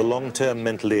 The long-term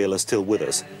mentally ill are still with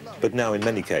us, but now in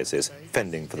many cases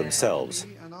fending for themselves.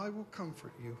 And I will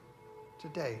comfort you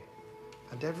today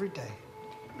and every day.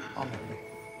 Honour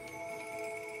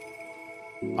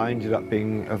me. I ended up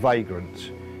being a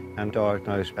vagrant and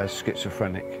diagnosed as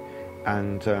schizophrenic,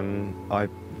 and I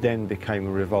then became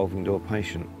a revolving door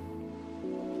patient.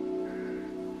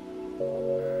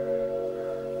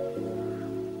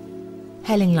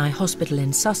 Hellingly Hospital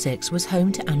in Sussex was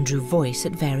home to Andrew Voice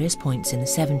at various points in the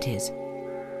 70s.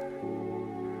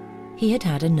 He had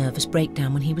had a nervous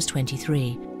breakdown when he was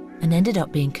 23 and ended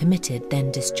up being committed,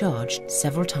 then discharged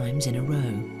several times in a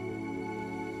row.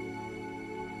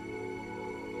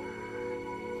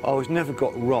 I was never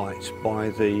got right by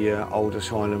the old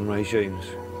asylum regimes.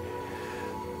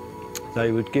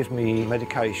 They would give me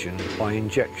medication by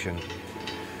injection.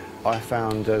 I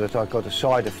found that I got a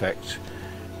side effect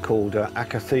called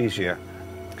akathisia,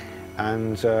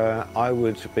 and I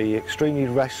would be extremely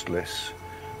restless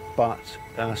but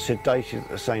sedated at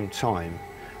the same time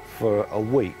for a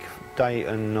week, day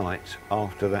and night,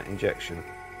 after that injection.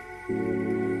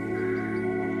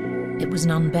 It was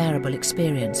an unbearable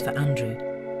experience for Andrew,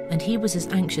 and he was as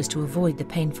anxious to avoid the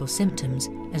painful symptoms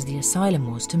as the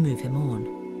asylum was to move him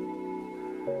on.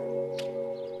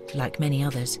 Like many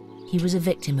others, he was a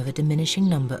victim of a diminishing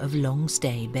number of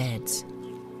long-stay beds.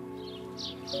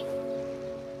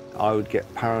 I would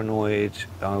get paranoid,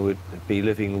 I would be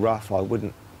living rough, I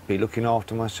wouldn't be looking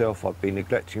after myself, I'd be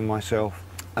neglecting myself.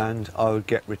 and I would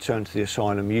get returned to the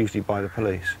asylum, usually by the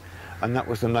police. And that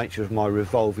was the nature of my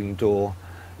revolving door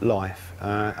life.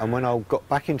 And when I got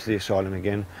back into the asylum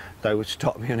again, they would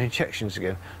stop me on injections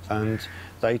again. And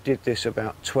they did this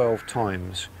about 12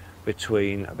 times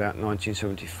between about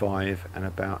 1975 and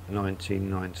about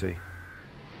 1990.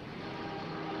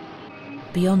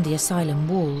 Beyond the asylum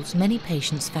walls, many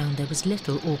patients found there was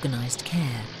little organised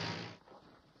care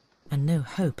and no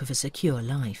hope of a secure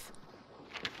life.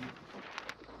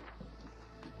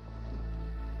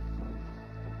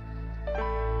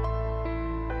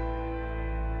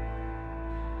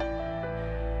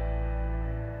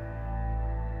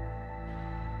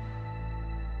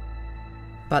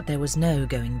 But there was no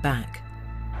going back.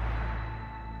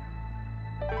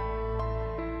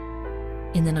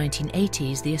 In the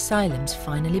 1980s, the asylums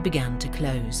finally began to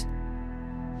close.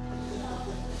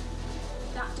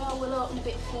 That door will open a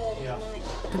bit further. Yeah.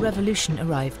 The revolution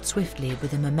arrived swiftly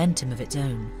with a momentum of its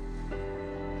own.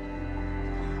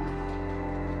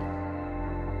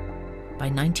 By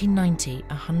 1990,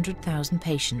 100,000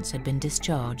 patients had been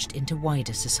discharged into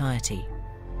wider society.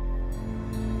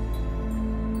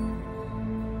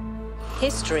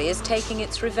 History is taking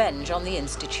its revenge on the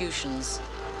institutions.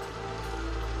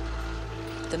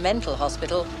 The mental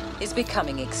hospital is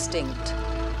becoming extinct.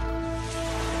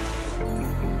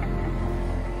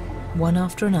 One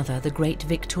after another, the great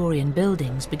Victorian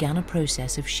buildings began a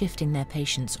process of shifting their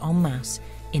patients en masse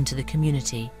into the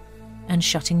community and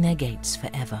shutting their gates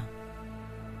forever.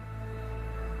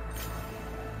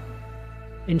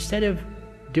 Instead of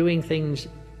doing things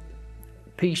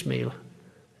piecemeal,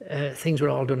 things were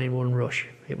all done in one rush.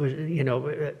 It was, you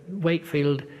know,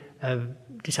 Wakefield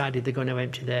decided they're going to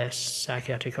empty their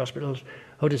psychiatric hospitals.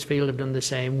 Huddersfield have done the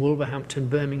same. Wolverhampton,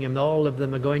 Birmingham, all of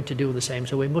them are going to do the same.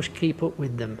 So we must keep up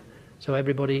with them. So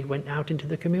everybody went out into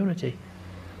the community.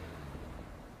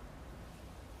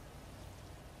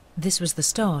 This was the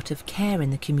start of care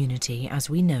in the community as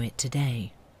we know it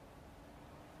today.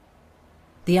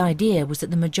 The idea was that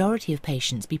the majority of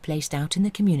patients be placed out in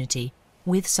the community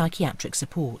with psychiatric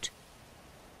support.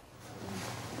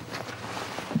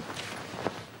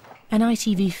 An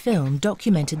ITV film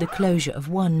documented the closure of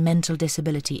one mental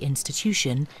disability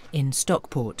institution in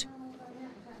Stockport.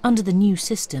 Under the new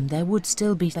system, there would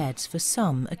still be beds for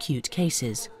some acute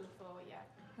cases.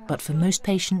 But for most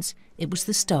patients, it was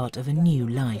the start of a new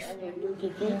life.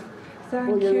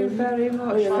 Thank you very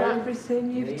much for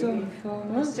everything you've done for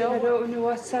us. I don't know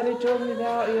what I'd have done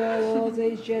without you all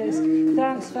these years.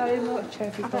 Thanks very much,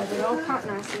 everybody. They're all quite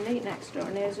nice and neat next door,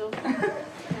 Hazel.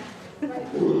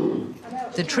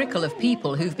 The trickle of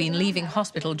people who've been leaving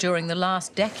hospital during the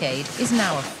last decade is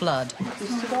now a flood.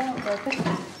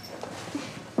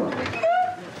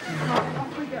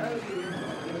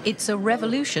 It's a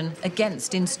revolution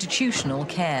against institutional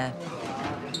care.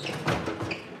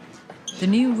 The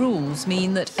new rules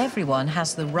mean that everyone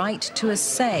has the right to a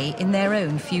say in their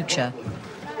own future.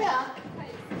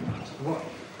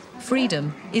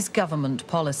 Freedom is government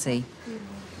policy.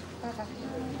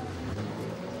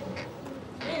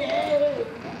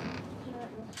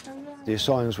 The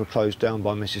asylums were closed down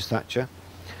by Mrs. Thatcher.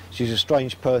 She's a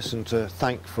strange person to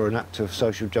thank for an act of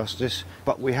social justice,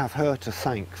 but we have her to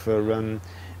thank for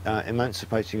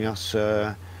emancipating us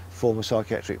former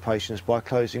psychiatric patients by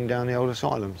closing down the old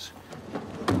asylums.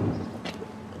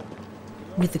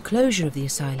 With the closure of the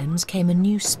asylums came a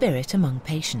new spirit among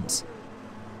patients.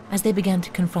 As they began to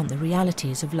confront the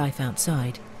realities of life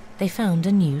outside, they found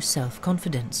a new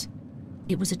self-confidence.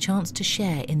 It was a chance to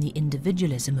share in the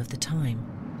individualism of the time.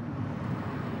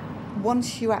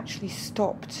 Once you actually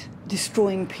stopped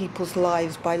destroying people's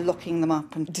lives by locking them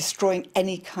up and destroying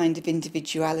any kind of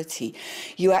individuality,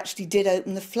 you actually did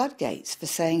open the floodgates for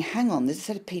saying, hang on, there's a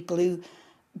set of people who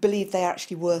believe they're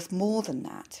actually worth more than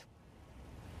that.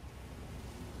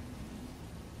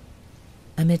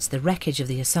 Amidst the wreckage of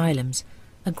the asylums,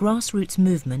 a grassroots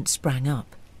movement sprang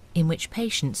up, in which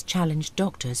patients challenged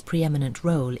doctors' preeminent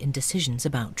role in decisions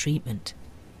about treatment.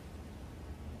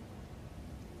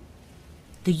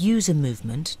 The user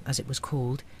movement, as it was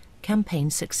called,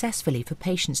 campaigned successfully for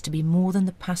patients to be more than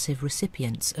the passive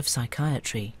recipients of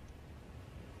psychiatry.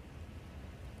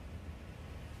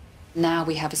 Now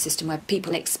we have a system where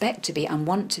people expect to be and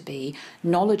want to be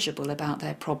knowledgeable about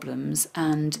their problems,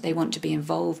 and they want to be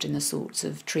involved in the sorts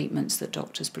of treatments that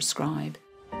doctors prescribe.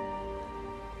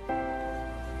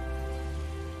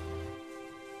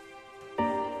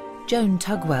 Joan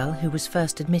Tugwell, who was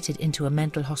first admitted into a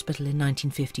mental hospital in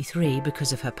 1953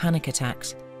 because of her panic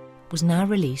attacks, was now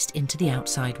released into the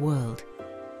outside world.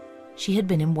 She had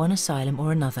been in one asylum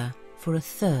or another for a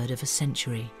third of a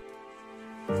century.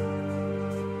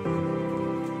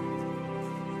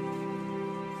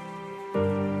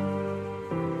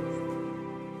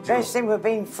 First thing we're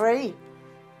being free.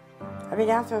 I mean,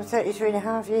 after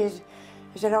 33.5 years,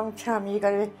 it's a long time. You've got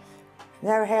to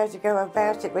know how to go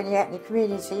about it when you're out in the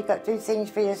community. You've got to do things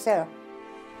for yourself.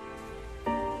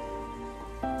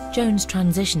 Joan's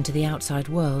transition to the outside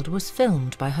world was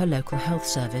filmed by her local health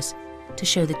service to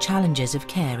show the challenges of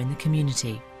care in the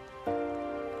community.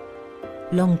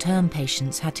 Long-term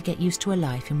patients had to get used to a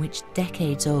life in which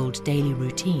decades-old daily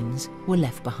routines were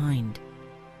left behind.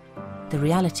 The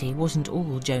reality wasn't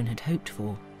all Joan had hoped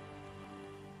for.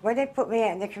 When they put me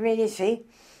out in the community,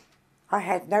 I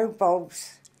had no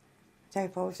bulbs. No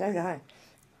bulbs, no light.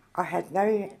 I had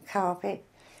no carpet.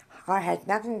 I had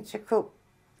nothing to cook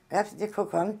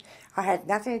on. I had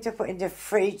nothing to put in the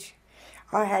fridge.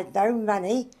 I had no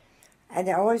money, and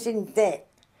I was in debt.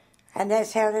 And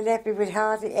that's how they left me with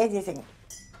hardly anything.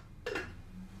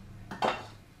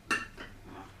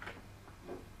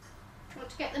 Want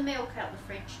to get the milk out of the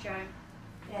fridge, Joan?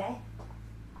 Yeah.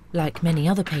 Like many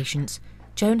other patients,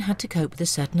 Joan had to cope with a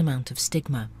certain amount of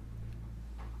stigma.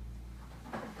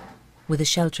 With the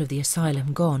shelter of the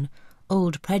asylum gone,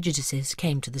 old prejudices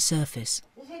came to the surface.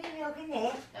 Is there any milk in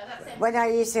there? When I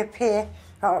used to appear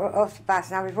off the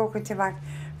bus and I was walking to my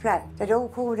flat, they'd all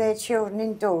call their children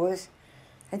indoors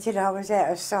until I was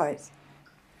out of sight.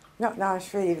 Not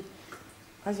nice, really.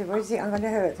 I said, what is it, I'm going to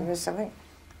hurt them or something?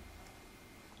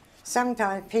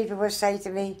 Sometimes people would say to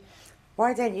me,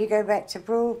 why don't you go back to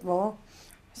Broadmoor?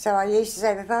 So I used to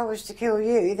say, if I was to kill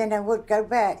you, then I would go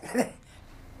back.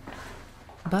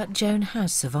 But Joan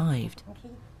has survived.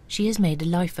 She has made a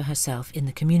life for herself in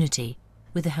the community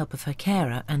with the help of her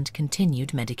carer and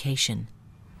continued medication.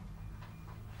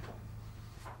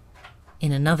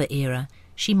 In another era,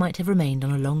 she might have remained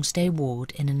on a long-stay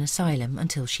ward in an asylum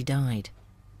until she died.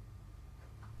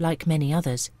 Like many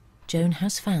others, Joan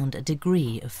has found a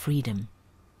degree of freedom.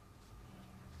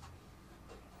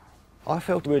 I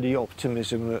felt really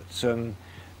optimism that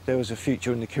there was a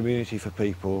future in the community for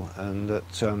people, and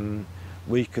that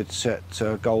we could set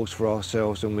goals for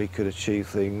ourselves and we could achieve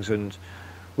things, and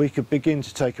we could begin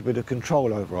to take a bit of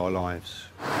control over our lives.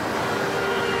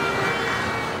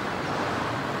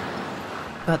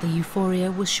 But the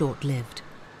euphoria was short-lived.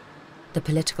 The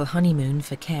political honeymoon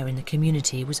for care in the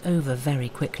community was over very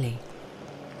quickly.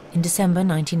 In December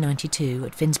 1992,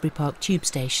 at Finsbury Park Tube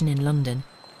Station in London,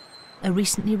 a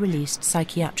recently released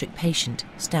psychiatric patient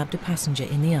stabbed a passenger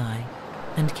in the eye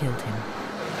and killed him.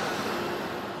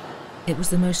 It was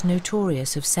the most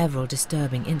notorious of several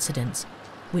disturbing incidents,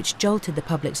 which jolted the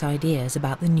public's ideas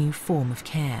about the new form of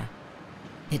care.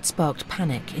 It sparked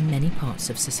panic in many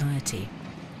parts of society.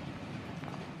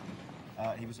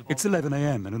 It's 11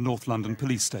 a.m. in a North London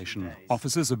police station.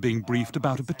 Officers are being briefed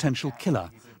about a potential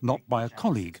killer, not by a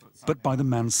colleague, but by the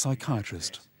man's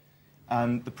psychiatrist.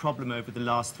 The problem over the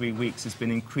last 3 weeks has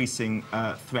been increasing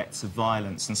threats of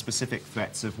violence and specific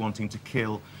threats of wanting to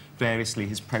kill variously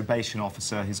his probation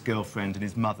officer, his girlfriend and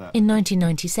his mother. In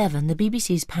 1997, the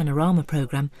BBC's Panorama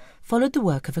programme followed the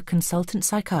work of a consultant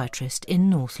psychiatrist in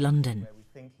North London. Where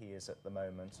we think he is at the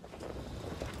moment.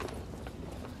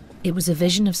 It was a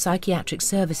vision of psychiatric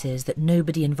services that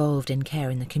nobody involved in care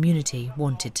in the community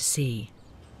wanted to see.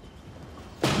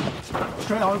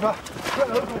 Straight over.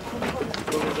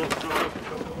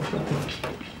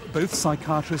 Both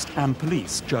psychiatrist and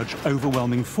police judge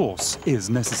overwhelming force is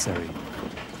necessary.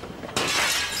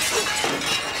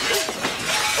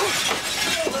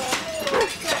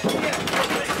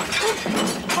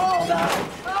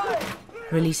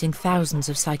 Releasing thousands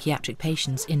of psychiatric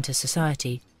patients into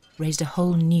society raised a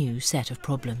whole new set of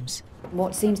problems.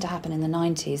 What seems to happen in the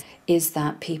 90s is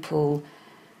that people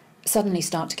suddenly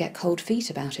start to get cold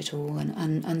feet about it all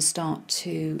and start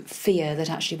to fear that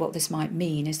actually what this might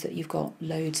mean is that you've got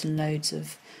loads and loads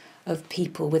of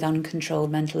people with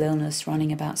uncontrolled mental illness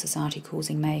running about society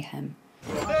causing mayhem.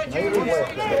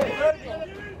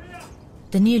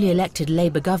 The newly elected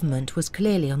Labour government was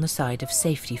clearly on the side of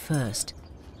safety first.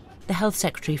 The Health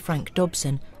Secretary Frank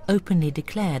Dobson openly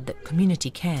declared that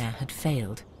community care had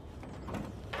failed.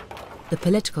 The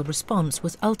political response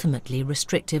was ultimately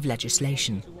restrictive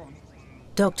legislation.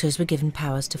 Doctors were given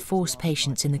powers to force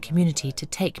patients in the community to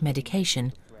take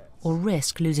medication or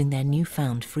risk losing their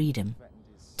newfound freedom.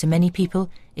 To many people,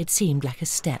 it seemed like a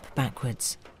step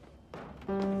backwards.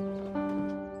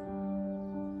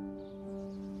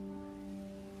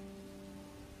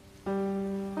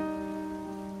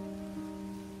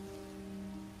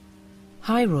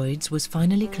 Hyroids was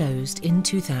finally closed in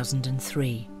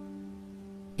 2003.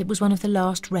 It was one of the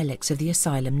last relics of the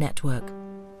asylum network,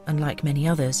 and like many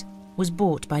others, was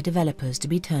bought by developers to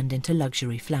be turned into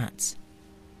luxury flats.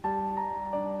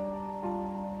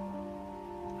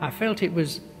 I felt it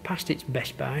was past its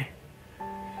best by.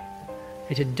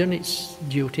 It had done its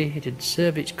duty, it had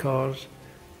served its cause.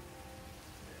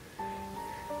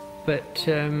 But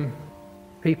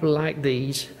people like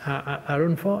these are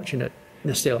unfortunate.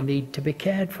 They still need to be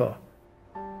cared for.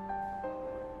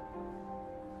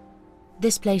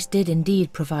 This place did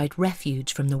indeed provide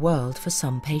refuge from the world for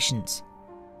some patients.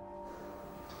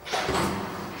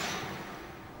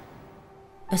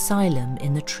 Asylum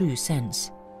in the true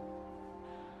sense.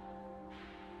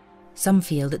 Some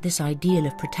feel that this ideal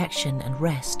of protection and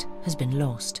rest has been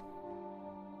lost.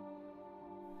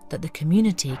 That the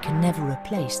community can never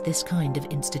replace this kind of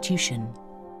institution.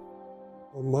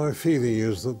 Well, my feeling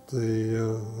is that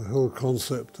the whole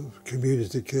concept of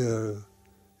community care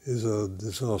is a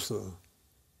disaster.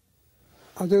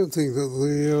 I don't think that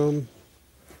the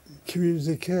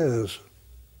community cares.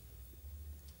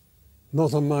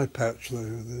 Not on my patch, though,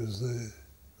 is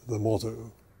the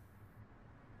motto.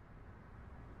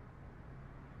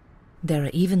 There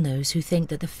are even those who think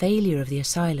that the failure of the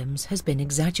asylums has been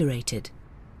exaggerated.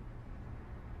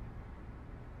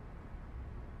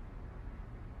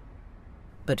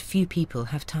 But few people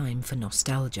have time for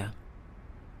nostalgia.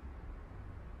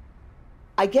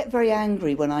 I get very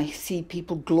angry when I see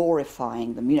people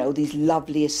glorifying them, you know, these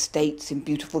lovely estates in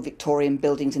beautiful Victorian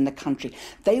buildings in the country.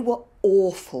 They were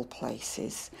awful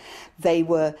places. They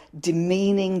were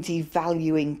demeaning,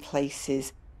 devaluing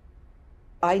places.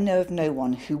 I know of no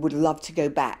one who would love to go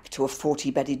back to a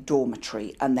 40-bedded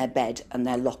dormitory and their bed and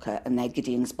their locker and their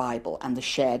Gideon's Bible and the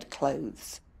shared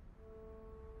clothes.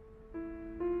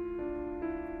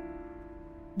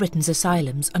 Britain's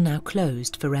asylums are now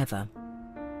closed forever.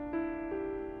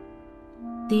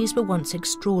 These were once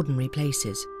extraordinary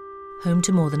places, home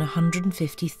to more than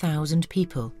 150,000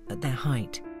 people at their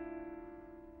height.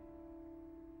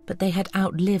 But they had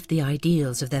outlived the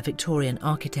ideals of their Victorian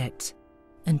architects,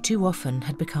 and too often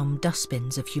had become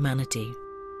dustbins of humanity.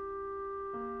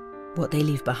 What they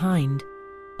leave behind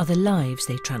are the lives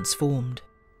they transformed.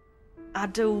 I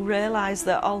do realise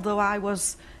that although I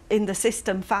was in the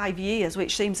system 5 years,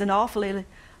 which seems an awfully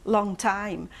long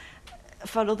time,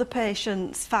 for other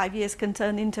patients 5 years can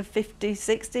turn into 50,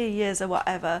 60 years or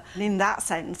whatever. And in that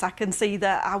sense, I can see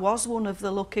that I was one of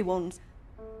the lucky ones.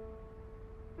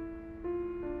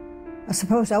 I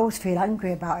suppose I always feel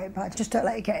angry about it, but I just don't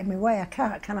let it get in my way. I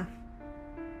can't, can I?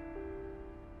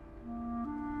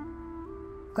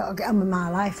 I've got to get on with my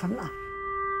life, haven't I?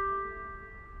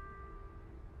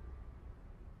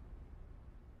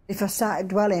 If I started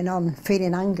dwelling on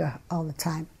feeling anger all the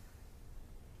time,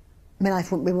 my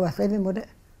life wouldn't be worth living, would it?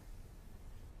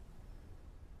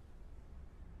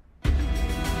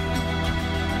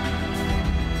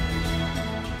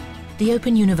 The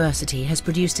Open University has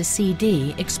produced a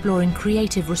CD exploring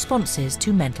creative responses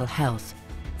to mental health.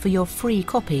 For your free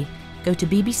copy, go to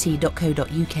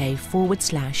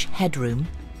bbc.co.uk/headroom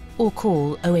or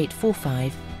call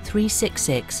 0845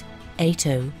 366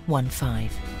 8015.